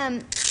are.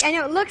 I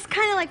know it looks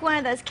kind of like one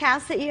of those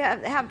casts that you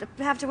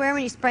have to wear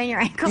when you sprain your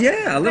ankle.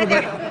 Yeah, a little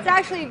bit. It's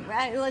actually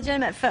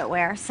legitimate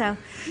footwear, so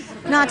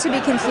not to be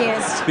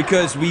confused.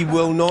 Because we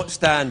will not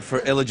stand for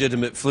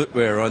illegitimate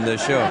footwear on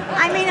this show.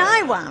 I mean,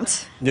 I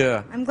won't.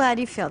 Yeah. I'm glad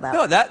you feel that.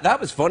 No, that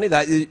was funny.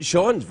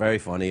 Sean's very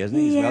funny, isn't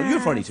he? As well? You're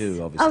funny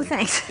too, obviously. Oh,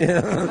 thanks.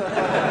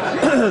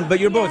 But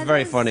you're both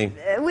very funny.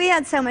 We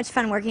had so much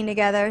fun working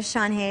together,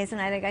 Sean Hayes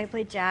and I, the guy who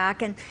played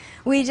Jack, and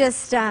we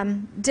just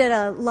did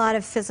a lot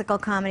of physical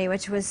comedy,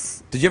 which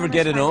was. Did you ever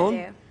get it on?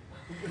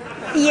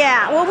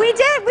 Yeah, well, we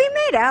did. We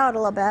made out a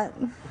little bit.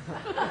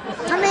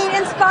 I mean,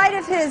 in spite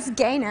of his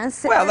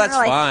gayness. Well, that's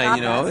really fine,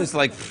 you know. us. It's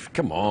like,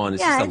 come on,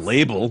 it's Yeah, just a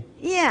label.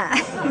 Yeah,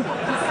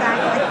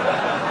 exactly.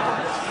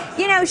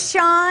 You know,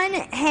 Sean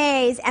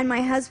Hayes and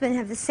my husband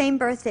have the same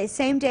birthday,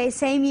 same day,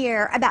 same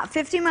year, about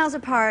 50 miles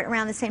apart,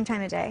 around the same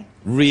time of day.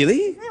 Really?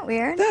 Isn't that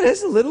weird? That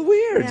is a little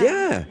weird,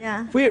 Yeah,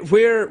 yeah. yeah.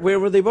 Where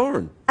were they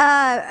born?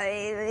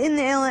 In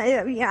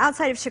the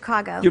outside of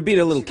Chicago. You're being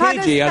a little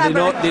Chicago's cagey. Are they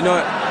suburb. not? They're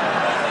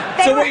not.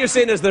 They So were- what you're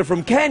saying is they're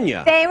from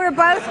Kenya? They were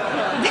both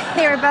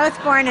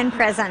born in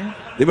prison.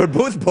 They were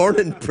both born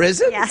in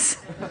prison? Yes.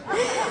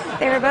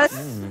 They were both.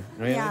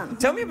 Really? Yeah.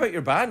 Tell me about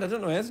your band. I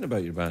don't know anything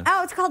about your band.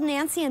 Oh, it's called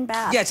Nancy and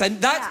Beth. Yes,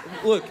 and that's,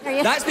 look,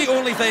 that's the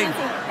only thing.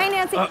 Hey,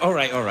 Nancy. All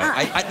right.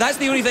 That's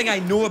the only thing I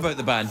know about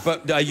the band.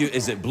 But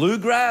is it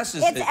bluegrass?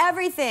 It's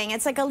everything.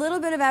 It's like a little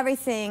bit of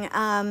everything.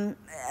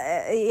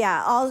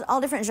 Yeah,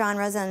 all different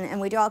genres, and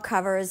we do all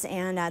covers.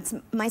 And it's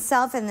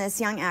myself and this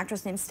young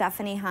actress named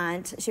Stephanie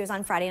Hunt. She was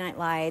on Friday Night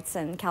Lights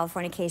and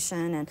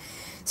Californication, and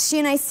she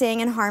and I sing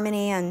in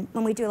harmony, and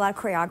when we do a lot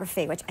of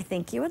choreography, which I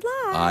think you would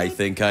like. I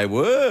think I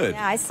would.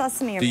 Yeah, I saw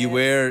some of your Do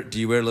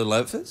you wear little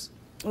outfits?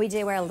 We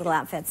do wear little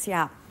outfits,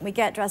 yeah. We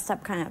get dressed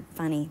up kind of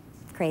funny,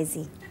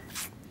 crazy.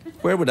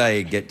 Where would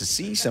I get to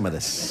see some of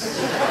this?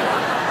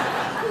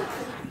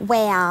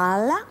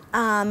 Well,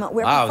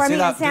 we're Wow, performing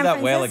in San do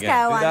that well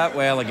Francisco. again. Do that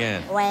well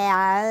again.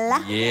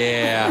 Well.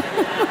 Yeah.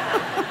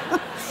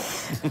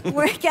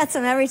 We get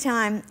some every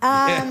time.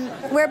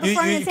 We're performing in San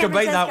Francisco. You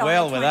combine that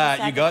well with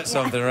that, you got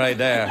something right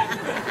there.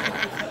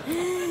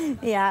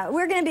 Yeah,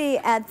 we're going to be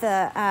at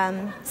the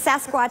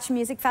Sasquatch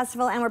Music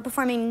Festival, and we're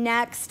performing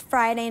next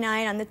Friday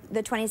night on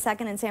the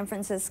 22nd in San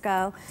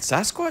Francisco.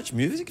 Sasquatch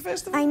Music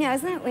Festival? I know,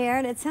 isn't that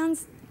weird? It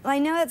sounds... Well, I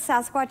know that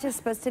Sasquatch is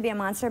supposed to be a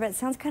monster, but it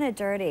sounds kind of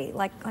dirty,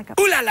 like a...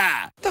 Ooh la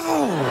la!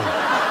 Oh.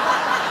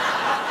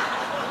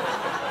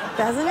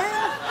 Doesn't it?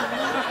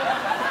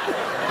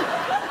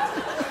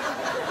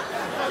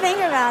 Think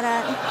about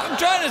it. I'm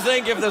trying to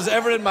think if there's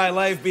ever in my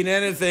life been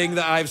anything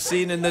that I've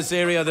seen in this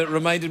area that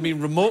reminded me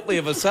remotely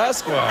of a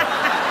Sasquatch.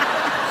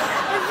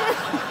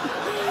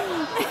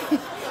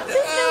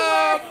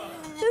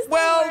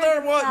 Well,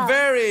 there was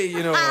very,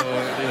 you know,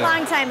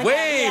 long time ago.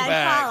 Way yeah,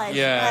 back. College,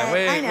 Yeah,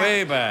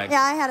 way back.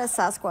 Yeah, I had a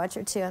Sasquatch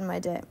or two in my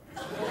day.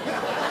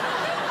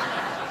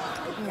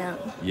 Yeah.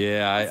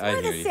 Yeah, I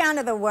hear hear the you. sound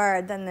of the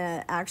word than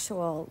the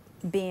actual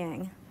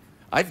being.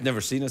 I've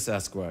never seen a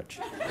Sasquatch.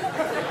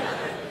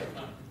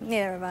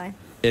 Neither have I.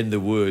 In the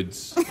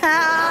woods.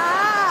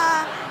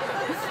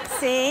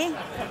 See?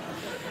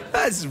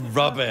 That's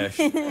rubbish.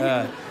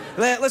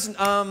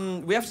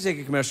 Listen, we have to take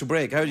a commercial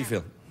break. How do you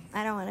feel?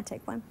 I don't want to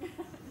take one.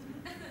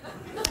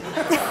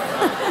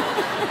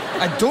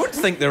 I don't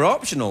think they're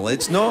optional.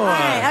 It's not. All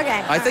right,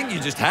 okay. I think you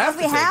just have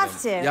to. We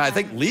have them. to. Yeah, I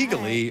think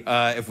legally,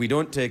 if we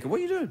don't take it, what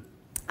are you doing?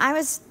 I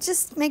was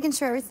just making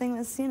sure everything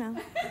was, you know,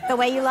 the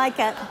way you like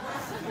it.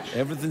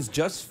 Everything's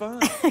just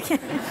fine.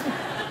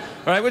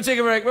 All right, we'll take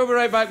a break. We'll be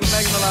right back with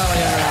Megan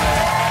Mullally.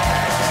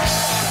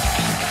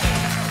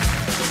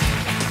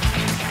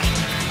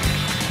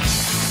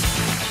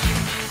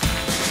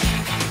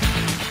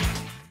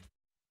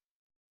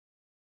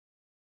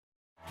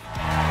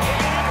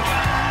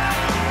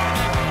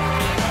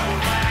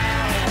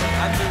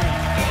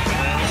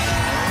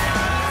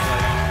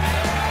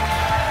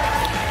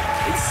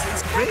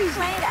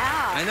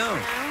 I know.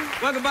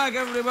 Welcome back,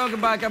 everybody. Welcome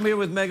back. I'm here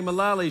with Megan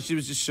Mullally. She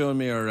was just showing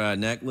me her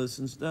necklace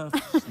and stuff.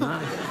 It's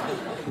nice.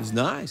 It was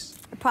nice.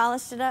 I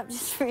polished it up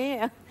just for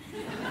you.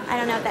 I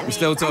don't know what that means.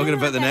 You're still talking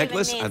about the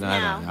necklace? No, Okay. no,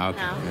 I'm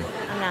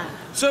not.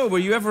 So, were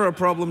you ever a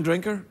problem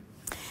drinker?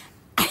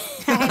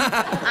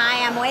 I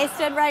am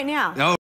wasted right now. No.